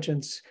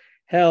Intelligence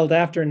held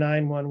after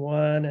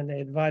 9/11, and they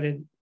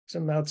invited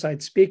some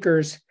outside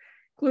speakers,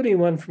 including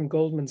one from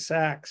Goldman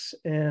Sachs.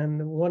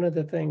 And one of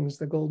the things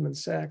the Goldman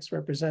Sachs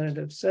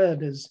representative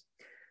said is,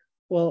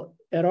 well,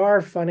 at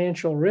our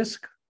financial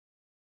risk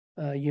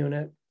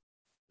unit,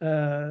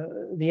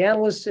 the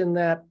analysts in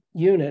that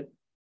unit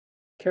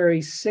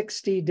carry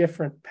 60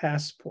 different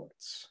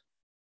passports.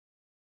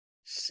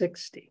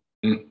 60.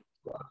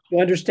 You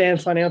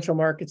understand financial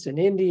markets in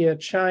India,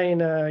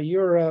 China,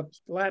 Europe,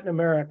 Latin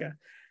America.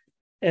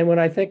 And when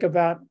I think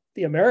about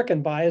the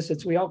American bias,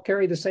 it's we all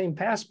carry the same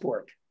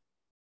passport.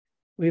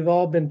 We've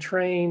all been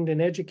trained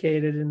and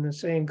educated in the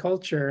same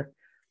culture.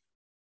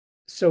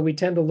 So we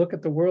tend to look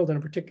at the world in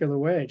a particular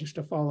way, just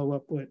to follow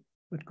up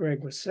what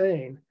Greg was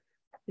saying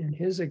in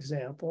his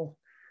example.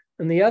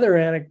 And the other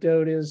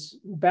anecdote is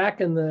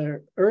back in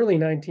the early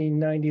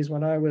 1990s,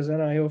 when I was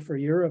NIO for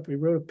Europe, we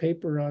wrote a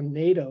paper on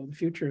NATO, the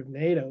future of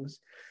NATO.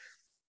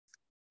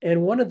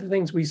 And one of the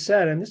things we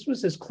said, and this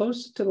was as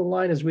close to the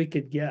line as we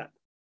could get,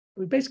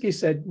 we basically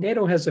said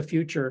NATO has a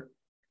future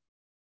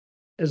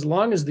as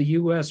long as the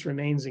US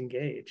remains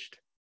engaged.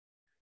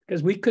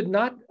 Because we could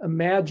not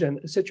imagine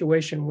a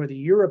situation where the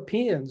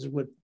Europeans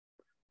would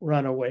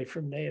run away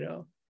from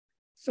NATO.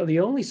 So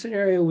the only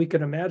scenario we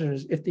could imagine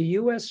is if the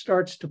US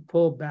starts to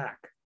pull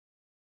back,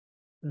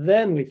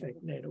 then we think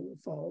NATO will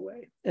fall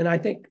away. And I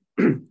think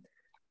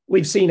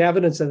we've seen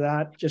evidence of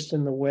that just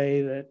in the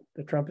way that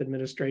the Trump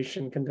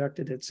administration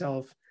conducted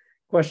itself,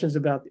 questions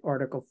about the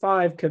Article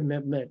 5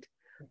 commitment.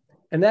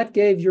 And that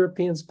gave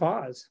Europeans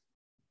pause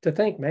to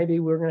think maybe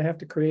we're going to have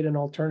to create an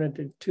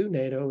alternative to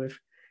NATO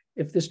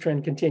if this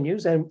trend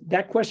continues. And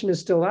that question is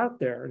still out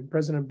there. And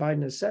President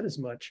Biden has said as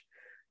much.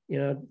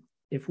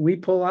 If we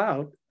pull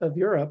out of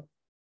Europe,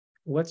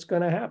 what's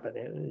going to happen?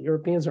 The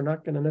Europeans are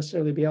not going to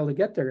necessarily be able to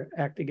get their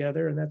act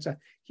together. And that's a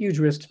huge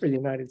risk for the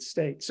United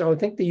States. So I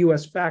think the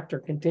US factor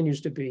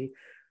continues to be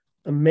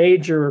a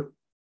major,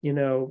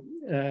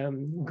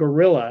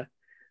 gorilla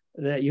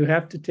that you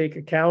have to take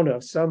account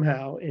of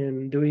somehow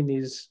in doing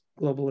these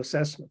global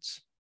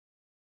assessments.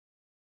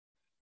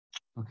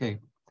 Okay,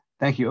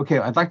 thank you. Okay,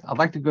 I'd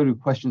like to go to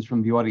questions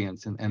from the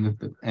audience,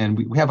 and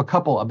we have a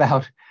couple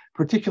about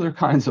particular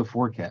kinds of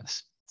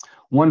forecasts.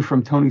 One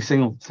from Tony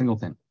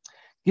Singleton.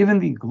 Given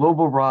the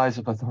global rise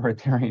of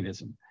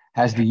authoritarianism,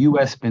 has the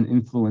U.S. been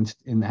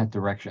influenced in that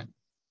direction?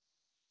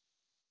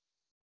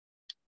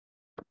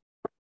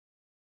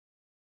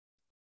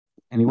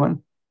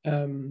 Anyone?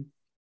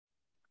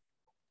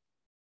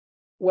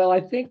 Well,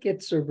 I think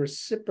it's a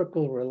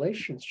reciprocal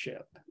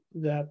relationship,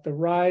 that the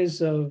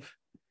rise of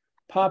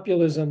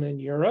populism in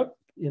Europe,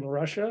 in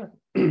Russia,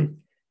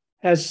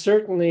 has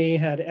certainly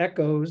had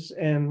echoes.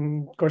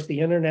 And of course,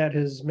 the internet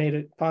has made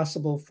it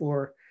possible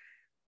for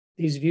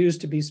these views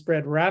to be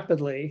spread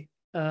rapidly.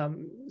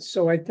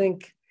 So I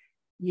think,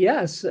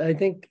 yes, I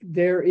think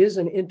there is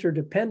an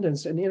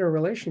interdependence, an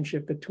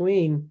interrelationship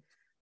between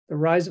the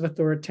rise of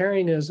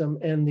authoritarianism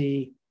and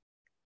the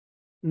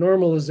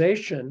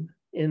normalization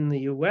in the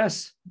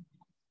US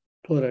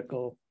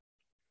political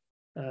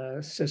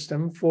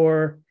system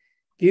for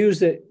views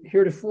that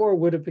heretofore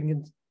would have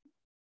been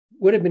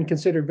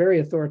considered very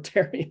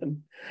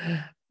authoritarian.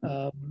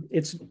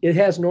 It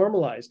has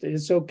normalized.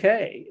 It's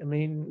okay. I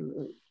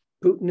mean,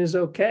 Putin is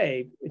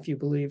okay if you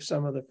believe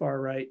some of the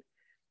far right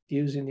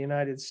views in the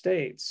United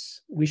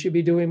States. We should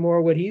be doing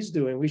more what he's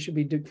doing. We should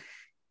be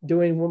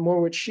doing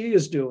more what she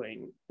is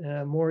doing,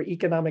 more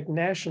economic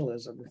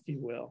nationalism, if you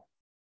will.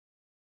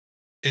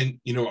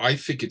 And, I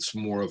think it's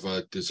more of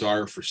a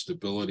desire for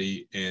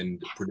stability and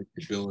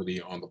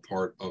predictability on the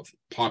part of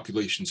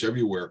populations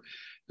everywhere,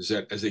 is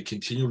that as they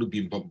continue to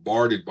be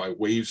bombarded by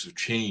waves of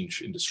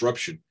change and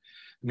disruption.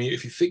 I mean,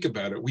 if you think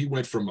about it, we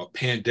went from a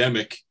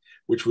pandemic,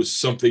 which was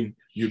something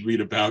you'd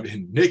read about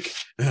in Nick,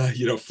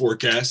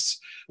 forecasts,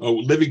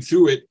 living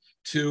through it,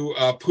 to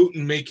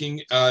Putin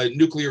making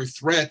nuclear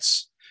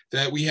threats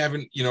that we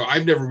haven't,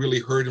 I've never really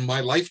heard in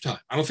my lifetime.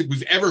 I don't think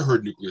we've ever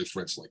heard nuclear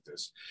threats like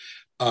this.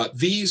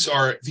 These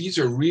are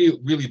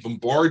really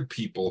bombard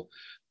people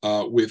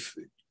with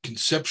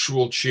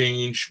conceptual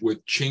change,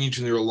 with change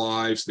in their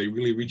lives. They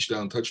really reach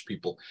down and touch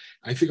people.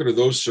 I think under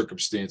those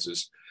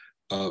circumstances,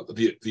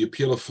 the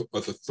appeal of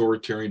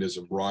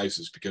authoritarianism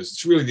rises, because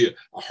it's really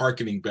a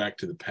hearkening back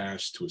to the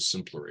past, to a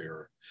simpler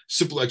era,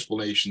 simple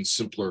explanations,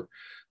 simpler,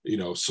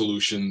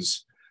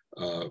 solutions,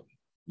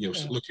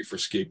 looking for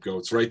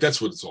scapegoats, right?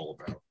 That's what it's all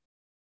about.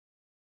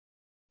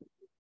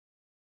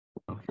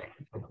 Okay.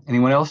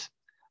 Anyone else?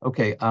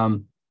 Okay.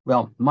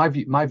 Well, my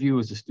view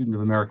as a student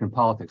of American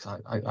politics,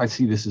 I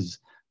see this as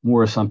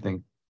more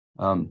something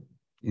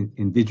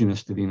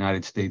indigenous to the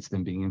United States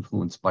than being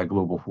influenced by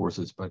global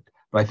forces. But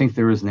I think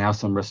there is now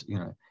some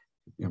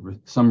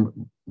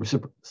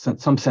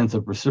sense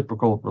of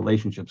reciprocal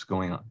relationships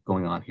going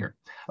on here.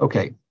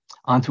 Okay,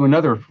 on to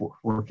another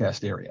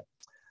forecast area.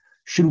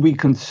 Should we be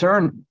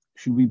concerned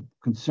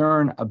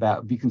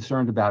about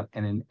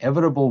an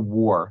inevitable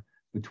war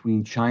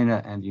between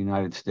China and the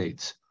United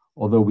States,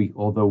 although we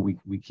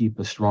keep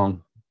a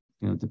strong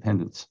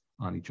dependence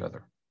on each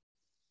other?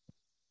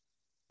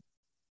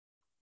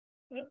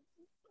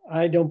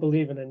 I don't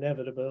believe in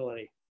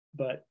inevitability,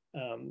 but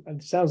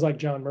it sounds like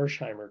John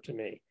Mersheimer to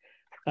me.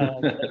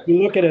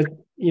 You look at a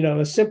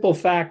simple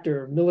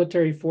factor: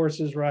 military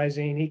forces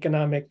rising,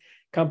 economic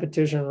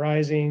competition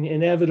rising.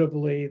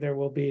 Inevitably, there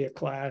will be a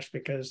clash,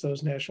 because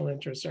those national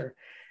interests are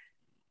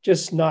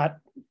just not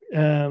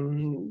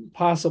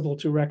possible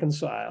to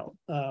reconcile.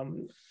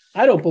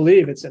 I don't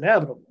believe it's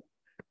inevitable.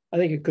 I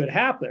think it could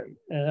happen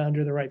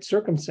under the right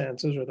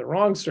circumstances or the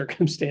wrong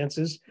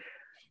circumstances.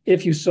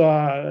 If you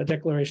saw a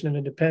declaration of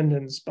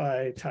independence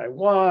by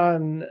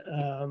Taiwan,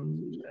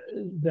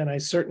 then I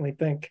certainly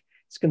think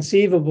it's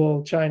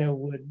conceivable China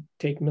would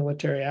take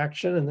military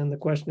action. And then the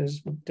question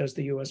is, does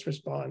the US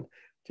respond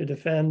to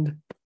defend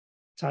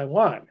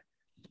Taiwan?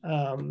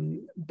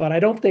 But I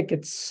don't think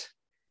it's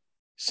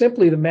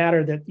simply the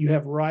matter that you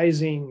have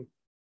rising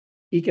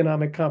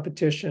economic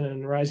competition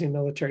and rising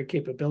military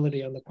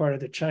capability on the part of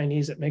the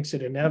Chinese that makes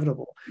it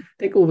inevitable. I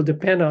think it will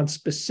depend on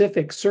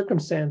specific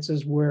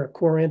circumstances where a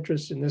core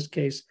interest, in this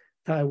case,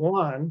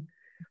 Taiwan,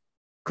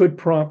 could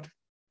prompt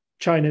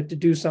China to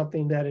do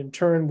something that in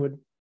turn would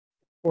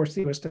force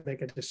the US to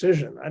make a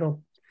decision. I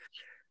don't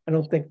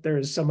think there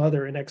is some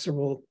other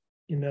inexorable,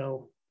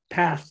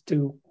 path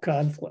to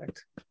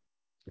conflict.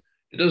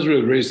 It does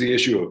really raise the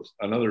issue of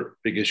another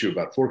big issue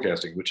about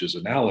forecasting, which is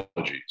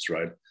analogies,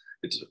 right?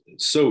 It's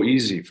so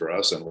easy for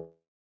us. And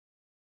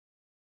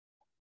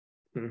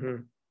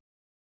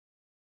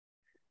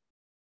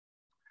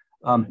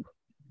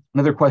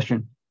another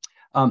question.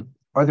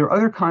 Are there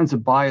other kinds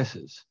of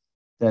biases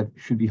that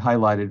should be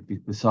highlighted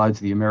besides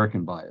the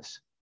American bias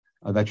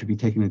that should be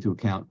taken into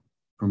account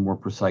for more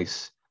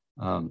precise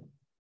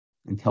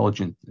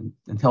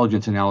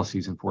intelligence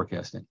analyses and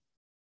forecasting?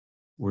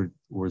 Or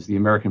is the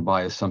American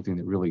bias something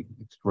that really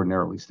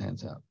extraordinarily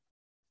stands out?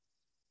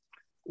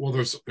 Well,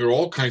 there are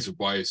all kinds of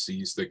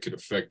biases that could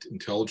affect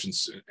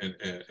intelligence and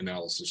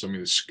analysis. I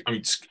mean,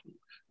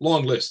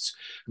 long lists.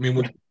 I mean,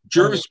 when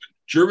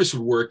Jervis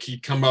would work,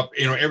 he'd come up,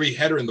 every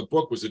header in the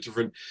book was a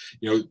different,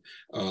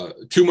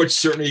 too much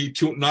certainty,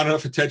 not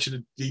enough attention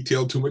to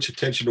detail, too much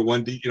attention to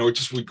one detail, it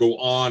just would go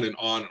on and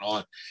on and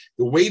on.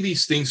 The way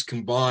these things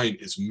combine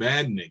is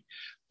maddening.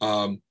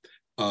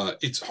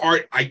 It's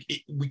hard.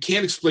 We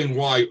can't explain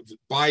why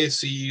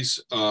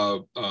biases,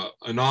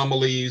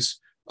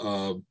 anomalies,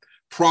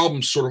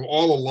 problems sort of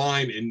all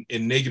align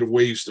in negative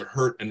ways to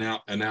hurt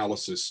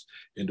analysis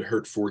and to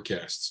hurt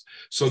forecasts.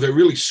 So there are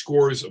really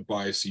scores of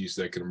biases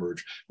that can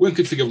emerge. One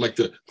could think of like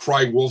the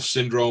cry-wolf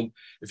syndrome.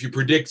 If you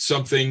predict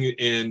something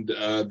and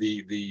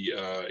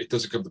it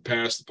doesn't come to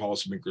pass, the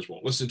policymakers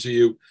won't listen to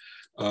you,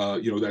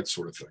 that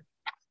sort of thing.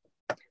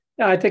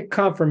 Yeah, I think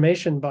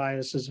confirmation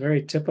bias is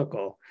very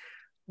typical,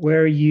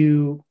 where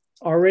you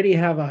already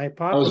have a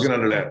hypothesis. I was going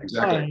to do that,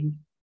 exactly.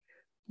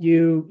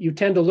 You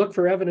tend to look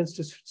for evidence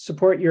to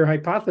support your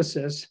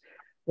hypothesis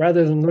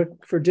rather than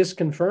look for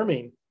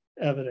disconfirming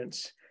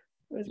evidence.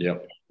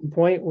 Yep. The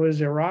point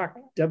was Iraq,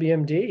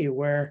 WMD,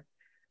 where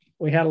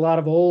we had a lot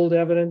of old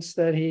evidence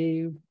that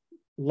he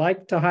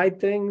liked to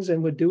hide things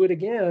and would do it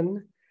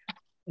again.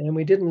 And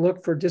we didn't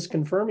look for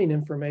disconfirming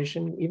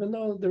information, even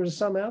though there was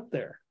some out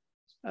there.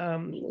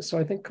 So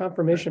I think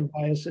confirmation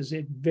bias is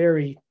a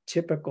very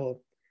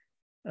typical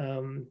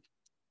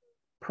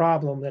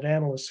problem that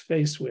analysts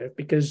face with,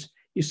 because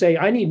you say,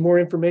 I need more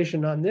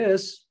information on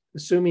this,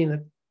 assuming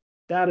that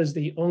that is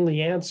the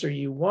only answer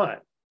you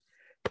want.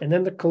 And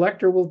then the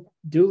collector will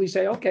duly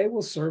say, okay,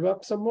 we'll serve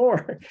up some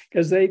more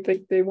because they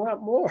think they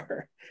want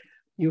more.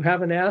 You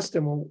haven't asked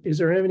them, well, is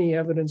there any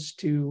evidence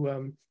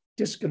to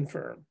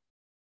disconfirm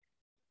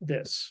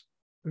this?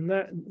 And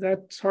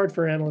that's hard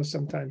for analysts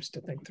sometimes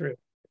to think through.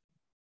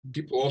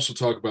 People also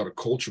talk about a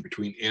culture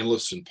between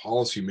analysts and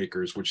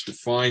policymakers, which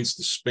defines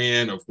the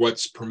span of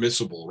what's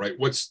permissible, right?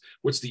 What's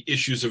the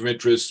issues of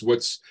interest?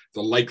 What's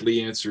the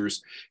likely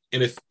answers?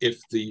 And if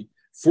the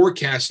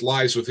forecast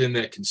lies within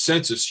that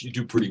consensus, you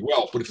do pretty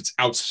well. But if it's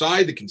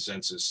outside the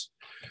consensus,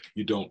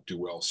 you don't do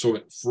well. So,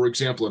 for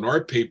example, in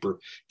our paper,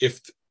 if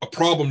a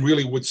problem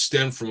really would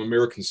stem from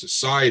American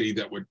society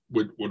that would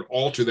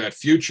alter that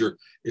future,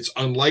 it's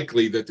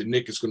unlikely that the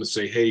NIC is going to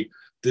say, hey,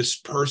 this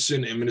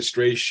person,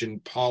 administration,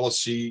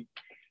 policy,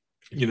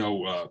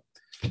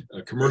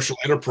 commercial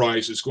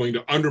enterprise is going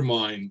to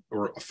undermine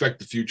or affect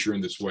the future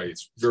in this way.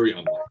 It's very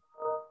unlikely.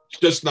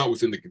 It's just not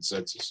within the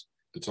consensus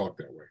to talk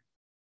that way.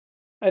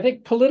 I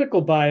think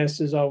political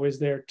bias is always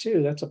there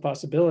too. That's a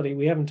possibility.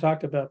 We haven't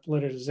talked about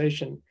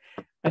politicization.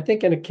 I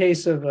think in a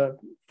case of a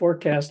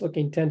forecast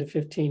looking 10 to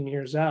 15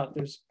 years out,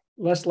 there's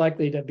less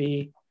likely to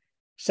be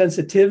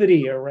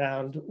sensitivity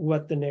around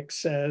what the NIC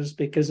says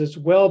because it's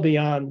well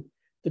beyond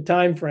the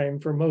time frame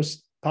for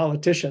most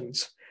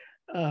politicians.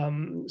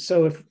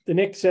 So if the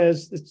NIC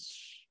says that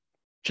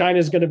China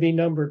is going to be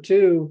number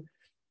 2,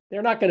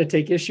 they're not going to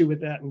take issue with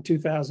that in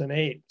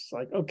 2008. It's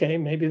like, okay,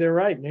 maybe they're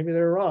right, maybe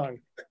they're wrong.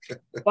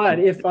 But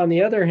if, on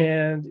the other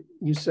hand,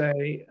 you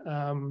say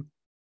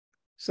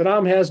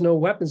Saddam has no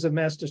weapons of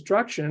mass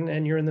destruction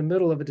and you're in the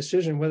middle of a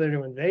decision whether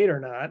to invade or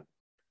not,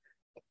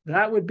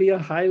 that would be a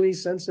highly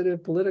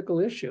sensitive political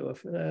issue,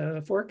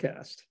 a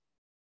forecast.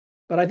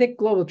 But I think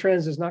Global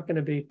Trends is not going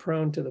to be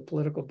prone to the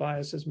political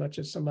bias as much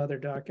as some other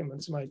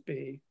documents might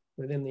be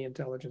within the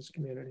intelligence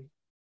community.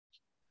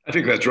 I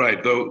think that's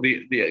right, though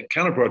the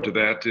counterpart to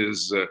that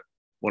is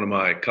one of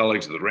my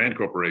colleagues at the RAND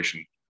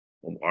Corporation,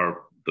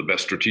 are the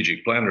best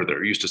strategic planner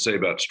there, used to say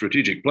about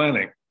strategic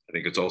planning, I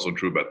think it's also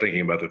true about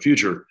thinking about the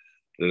future,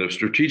 that if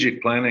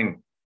strategic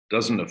planning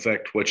doesn't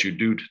affect what you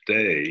do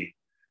today,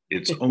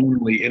 it's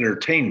only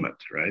entertainment,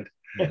 right?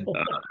 And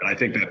I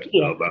think that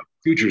about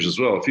futures as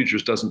well. If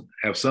futures doesn't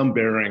have some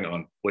bearing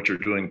on what you're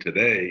doing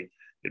today,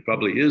 it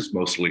probably is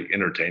mostly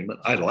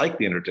entertainment. I like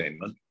the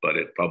entertainment, but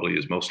it probably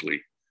is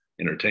mostly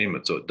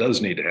entertainment. So it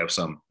does need to have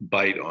some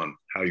bite on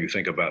how you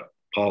think about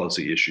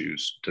policy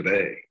issues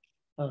today.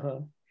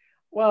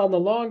 Well, the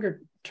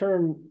longer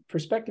term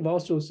perspective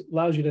also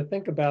allows you to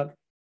think about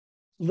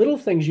little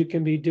things you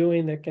can be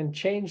doing that can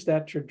change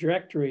that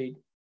trajectory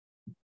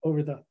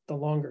over the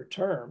longer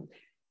term.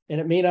 And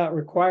it may not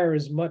require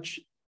as much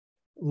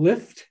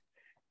lift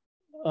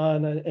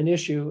on an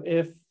issue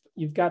if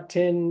you've got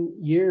 10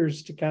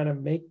 years to kind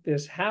of make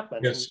this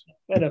happen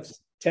instead of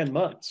 10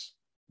 months.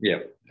 Yeah.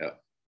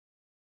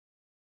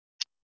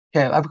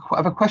 Okay, I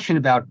have a question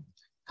about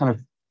kind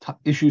of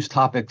issues,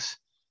 topics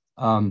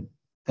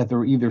that there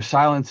were either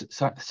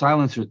silences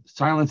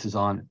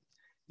on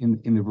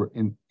in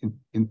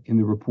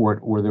the report,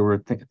 or there were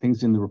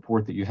things in the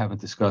report that you haven't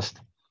discussed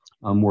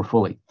more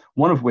fully.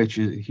 One of which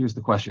is, here's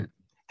the question: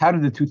 how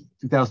did the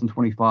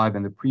 2025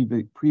 and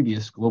the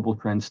previous global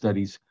trend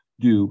studies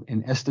do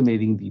in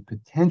estimating the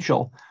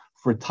potential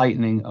for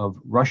tightening of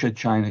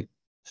Russia-China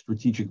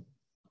strategic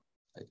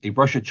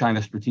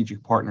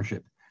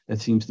partnership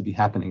that seems to be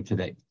happening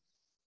today?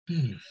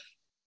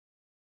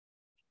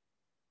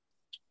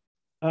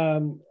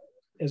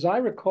 As I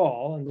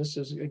recall, and this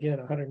is again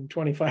a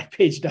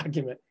 125-page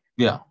document.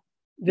 Yeah,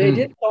 they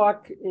did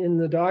talk in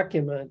the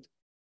document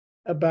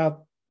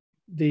about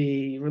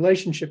the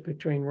relationship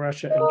between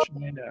Russia and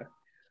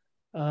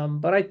China,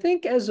 but I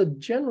think as a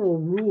general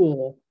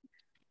rule,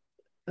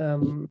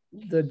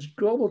 the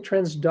Global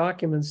Trends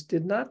documents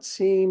did not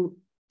seem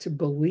to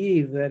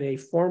believe that a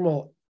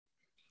formal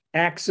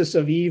axis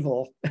of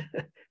evil,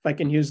 if I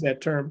can use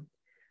that term,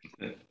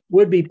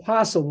 would be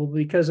possible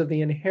because of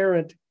the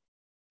inherent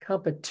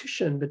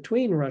competition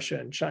between Russia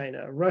and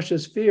China.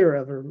 Russia's fear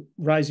of a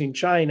rising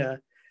China,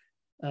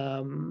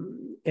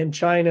 and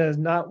China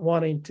not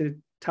wanting to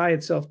tie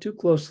itself too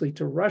closely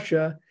to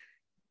Russia,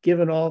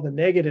 given all the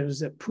negatives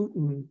that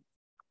Putin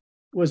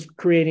was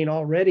creating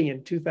already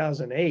in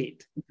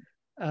 2008,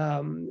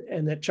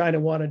 and that China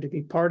wanted to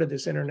be part of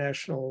this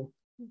international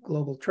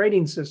global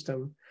trading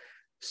system.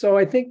 So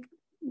I think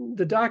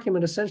the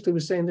document essentially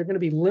was saying there are going to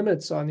be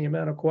limits on the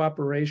amount of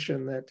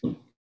cooperation that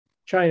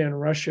China and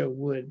Russia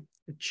would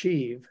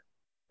achieve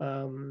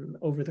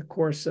over the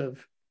course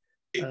of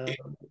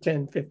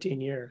 10, 15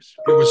 years.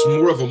 It was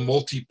more of a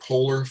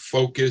multipolar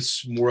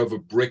focus, more of a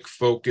BRIC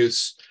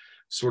focus,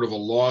 sort of a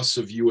loss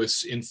of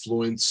U.S.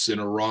 influence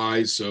and a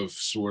rise of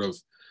sort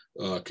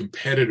of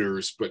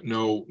competitors, but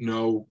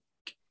no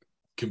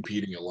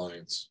competing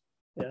alliance.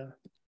 Yeah.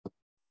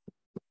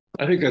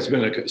 I think that's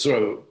been a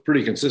sort of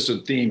pretty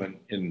consistent theme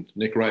in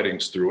Nick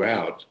writings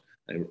throughout.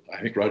 And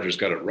I think Roger's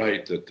got it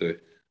right that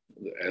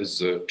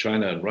as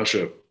China and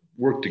Russia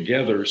work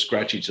together,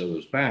 scratch each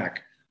other's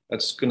back,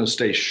 that's going to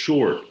stay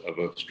short of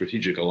a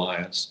strategic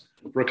alliance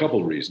for a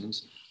couple of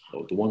reasons.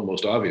 The one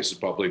most obvious is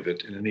probably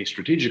that in any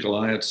strategic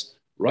alliance,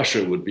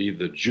 Russia would be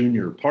the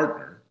junior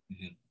partner.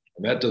 Mm-hmm.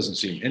 And that doesn't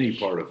seem any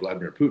part of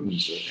Vladimir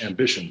Putin's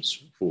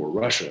ambitions for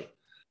Russia.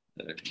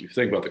 If you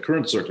think about the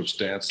current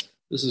circumstance,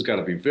 this has got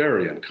to be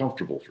very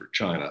uncomfortable for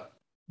China.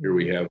 Here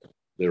we have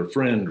their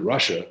friend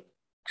Russia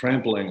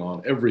trampling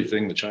on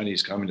everything the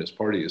Chinese Communist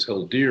Party has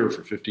held dear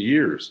for 50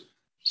 years.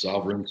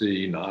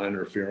 Sovereignty,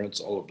 non-interference,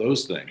 all of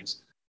those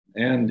things.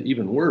 And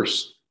even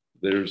worse,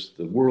 the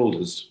world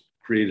has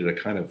created a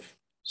kind of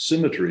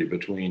symmetry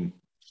between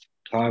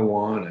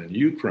Taiwan and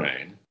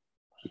Ukraine,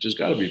 which has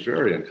got to be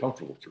very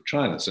uncomfortable for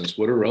China, since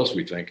whatever else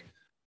we think,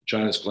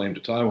 China's claim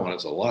to Taiwan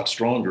is a lot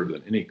stronger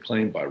than any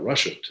claim by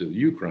Russia to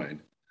Ukraine.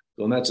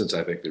 So in that sense,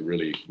 I think that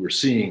really we're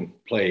seeing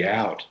play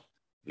out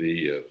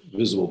the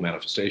visible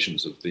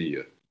manifestations of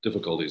the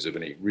difficulties of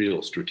any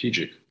real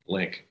strategic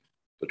link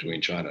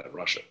between China and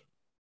Russia.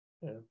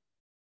 Yeah.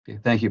 Okay,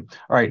 thank you.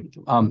 All right,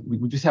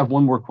 we just have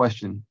one more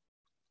question.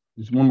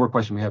 There's one more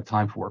question we have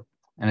time for,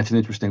 and it's an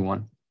interesting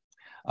one.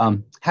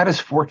 How does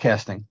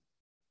forecasting,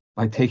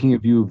 by taking a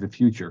view of the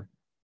future,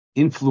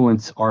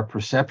 influence our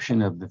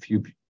perception of the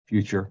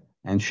future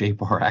and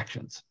shape our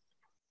actions?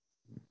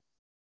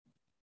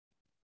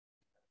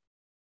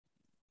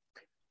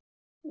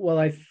 Well,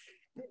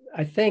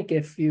 I think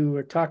if you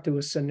were talk to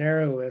a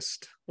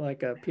scenarioist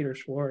like Peter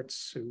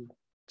Schwartz, who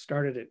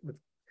started it with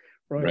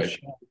Reuters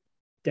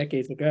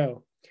decades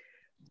ago,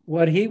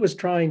 what he was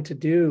trying to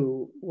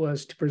do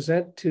was to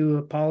present to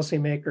a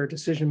policymaker,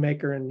 decision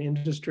maker in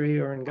industry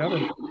or in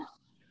government,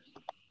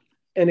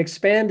 an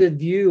expanded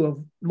view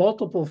of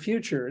multiple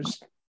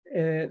futures,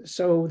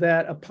 so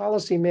that a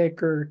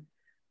policymaker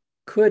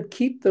could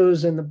keep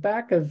those in the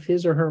back of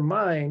his or her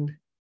mind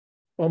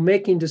while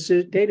making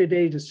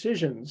day-to-day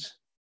decisions.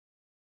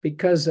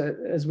 Because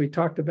as we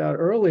talked about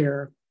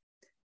earlier,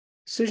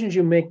 decisions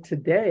you make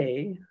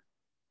today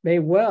may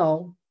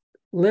well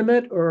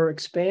limit or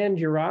expand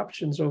your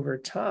options over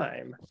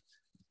time.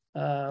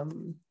 I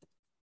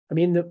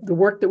mean, the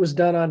work that was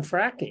done on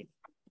fracking,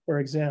 for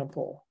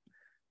example,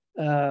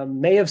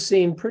 may have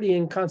seemed pretty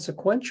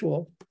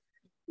inconsequential,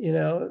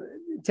 10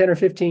 or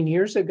 15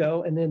 years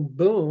ago, and then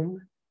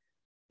boom,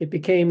 it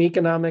became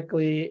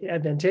economically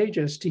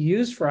advantageous to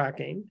use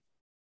fracking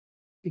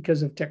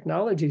because of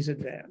technology's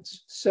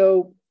advance.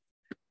 So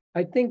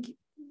I think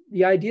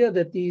the idea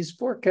that these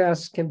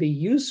forecasts can be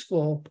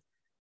useful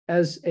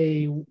as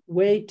a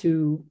way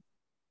to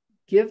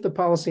give the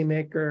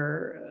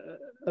policymaker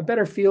a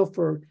better feel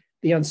for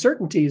the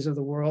uncertainties of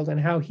the world and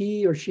how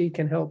he or she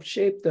can help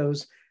shape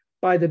those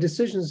by the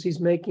decisions he's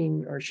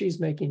making or she's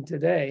making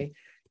today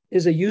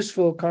is a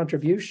useful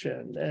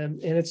contribution.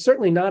 And it's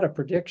certainly not a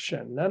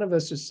prediction. None of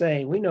us is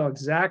saying we know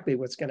exactly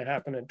what's going to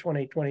happen in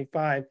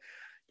 2025,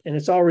 and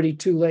it's already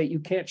too late. You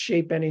can't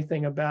shape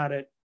anything about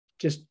it.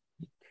 Just,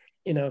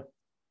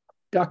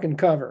 duck and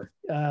cover.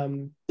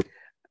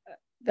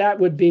 That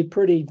would be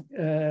pretty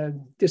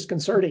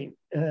disconcerting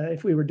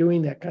if we were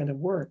doing that kind of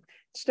work.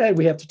 Instead,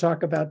 we have to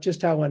talk about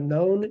just how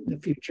unknown the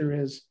future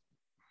is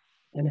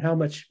and how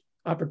much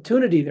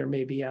opportunity there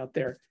may be out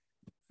there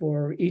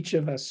for each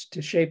of us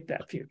to shape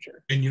that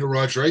future. And,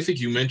 Roger, I think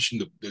you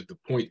mentioned the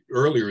point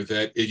earlier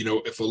that,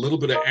 if a little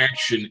bit of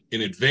action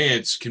in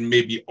advance can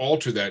maybe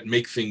alter that and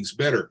make things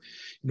better.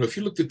 If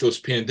you looked at those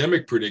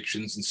pandemic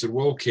predictions and said,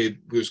 well, okay,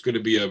 there's going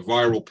to be a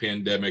viral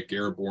pandemic,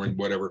 airborne,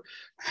 whatever.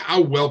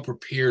 How well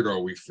prepared are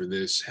we for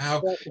this?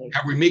 Are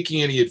we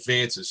making any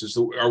advances?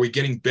 Are we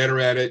getting better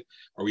at it?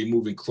 Are we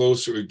moving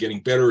closer? Or getting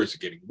better? Is it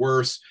getting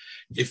worse?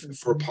 If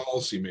for a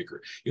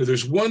policymaker,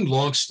 there's one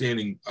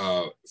longstanding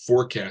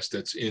forecast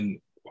that's in,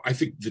 I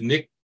think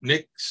the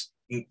Nick's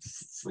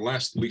for the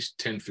last at least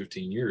 10,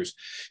 15 years,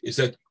 is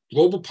that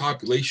global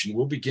population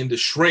will begin to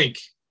shrink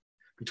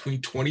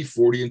between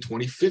 2040 and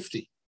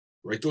 2050,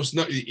 right?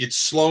 It's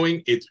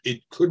slowing,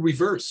 it could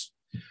reverse.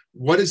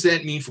 What does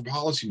that mean for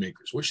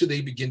policymakers? What should they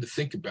begin to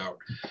think about?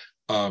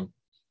 What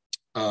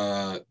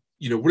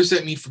does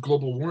that mean for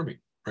global warming?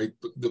 right?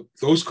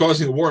 Those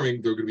causing the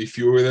warming, there are going to be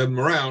fewer of them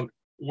around.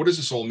 What does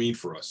this all mean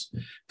for us?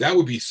 That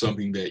would be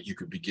something that you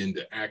could begin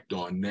to act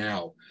on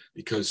now,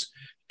 because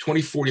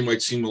 2040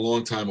 might seem a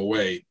long time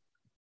away,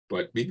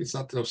 but maybe it's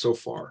not so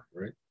far,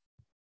 right?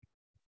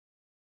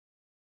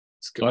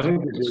 It's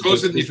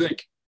closer than you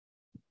think.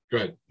 Go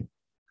ahead.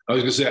 I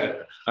was going to say,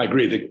 I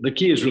agree. The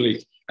key is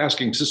really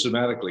asking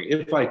systematically,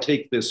 if I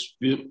take this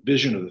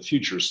vision of the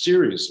future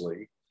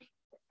seriously,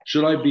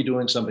 should I be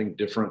doing something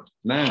different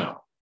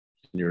now?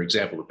 In your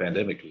example, the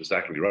pandemic is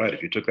exactly right.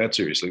 If you took that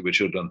seriously, we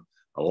should have done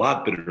a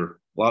lot better,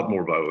 a lot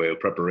more by way of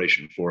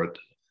preparation for it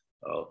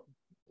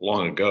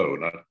long ago,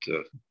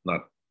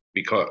 not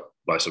be caught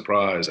by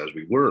surprise as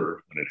we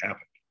were when it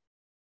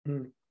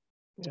happened.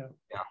 Yeah.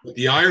 But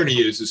the irony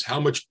is how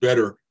much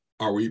better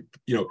are we?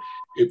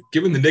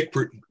 Given the NIC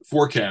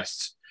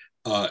forecasts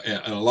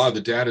and a lot of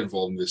the data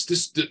involved in this,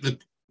 the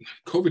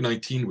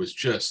COVID-19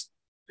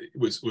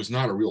 was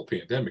not a real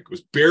pandemic. It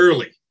was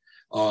barely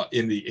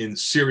in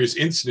serious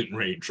incident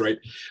range, right?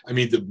 I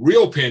mean, the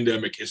real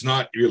pandemic has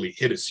not really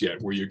hit us yet,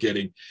 where you're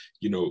getting,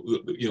 you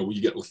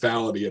get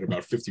lethality at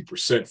about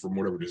 50% from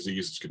whatever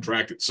disease is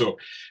contracted. So,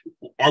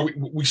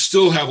 we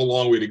still have a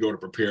long way to go to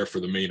prepare for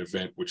the main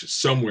event, which is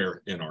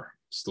somewhere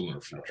still in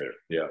our future.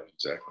 Yeah,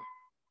 exactly.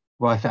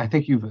 Well, I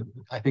think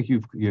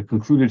you've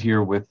concluded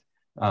here with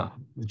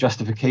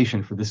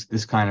justification for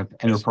this kind of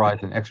enterprise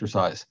and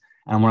exercise.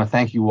 And I want to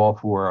thank you all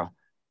for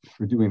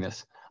doing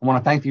this. I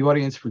want to thank the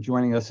audience for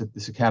joining us at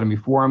this Academy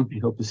Forum. We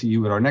hope to see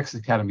you at our next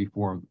Academy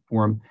Forum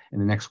in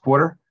the next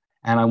quarter.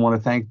 And I want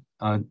to thank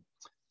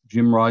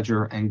Jim,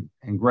 Roger, and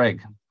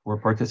Greg for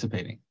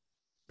participating.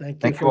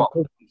 Thank you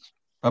all.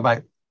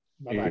 Bye-bye.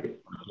 Bye-bye.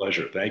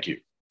 Pleasure. Thank you.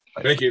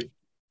 Thank you.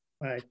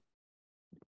 Bye.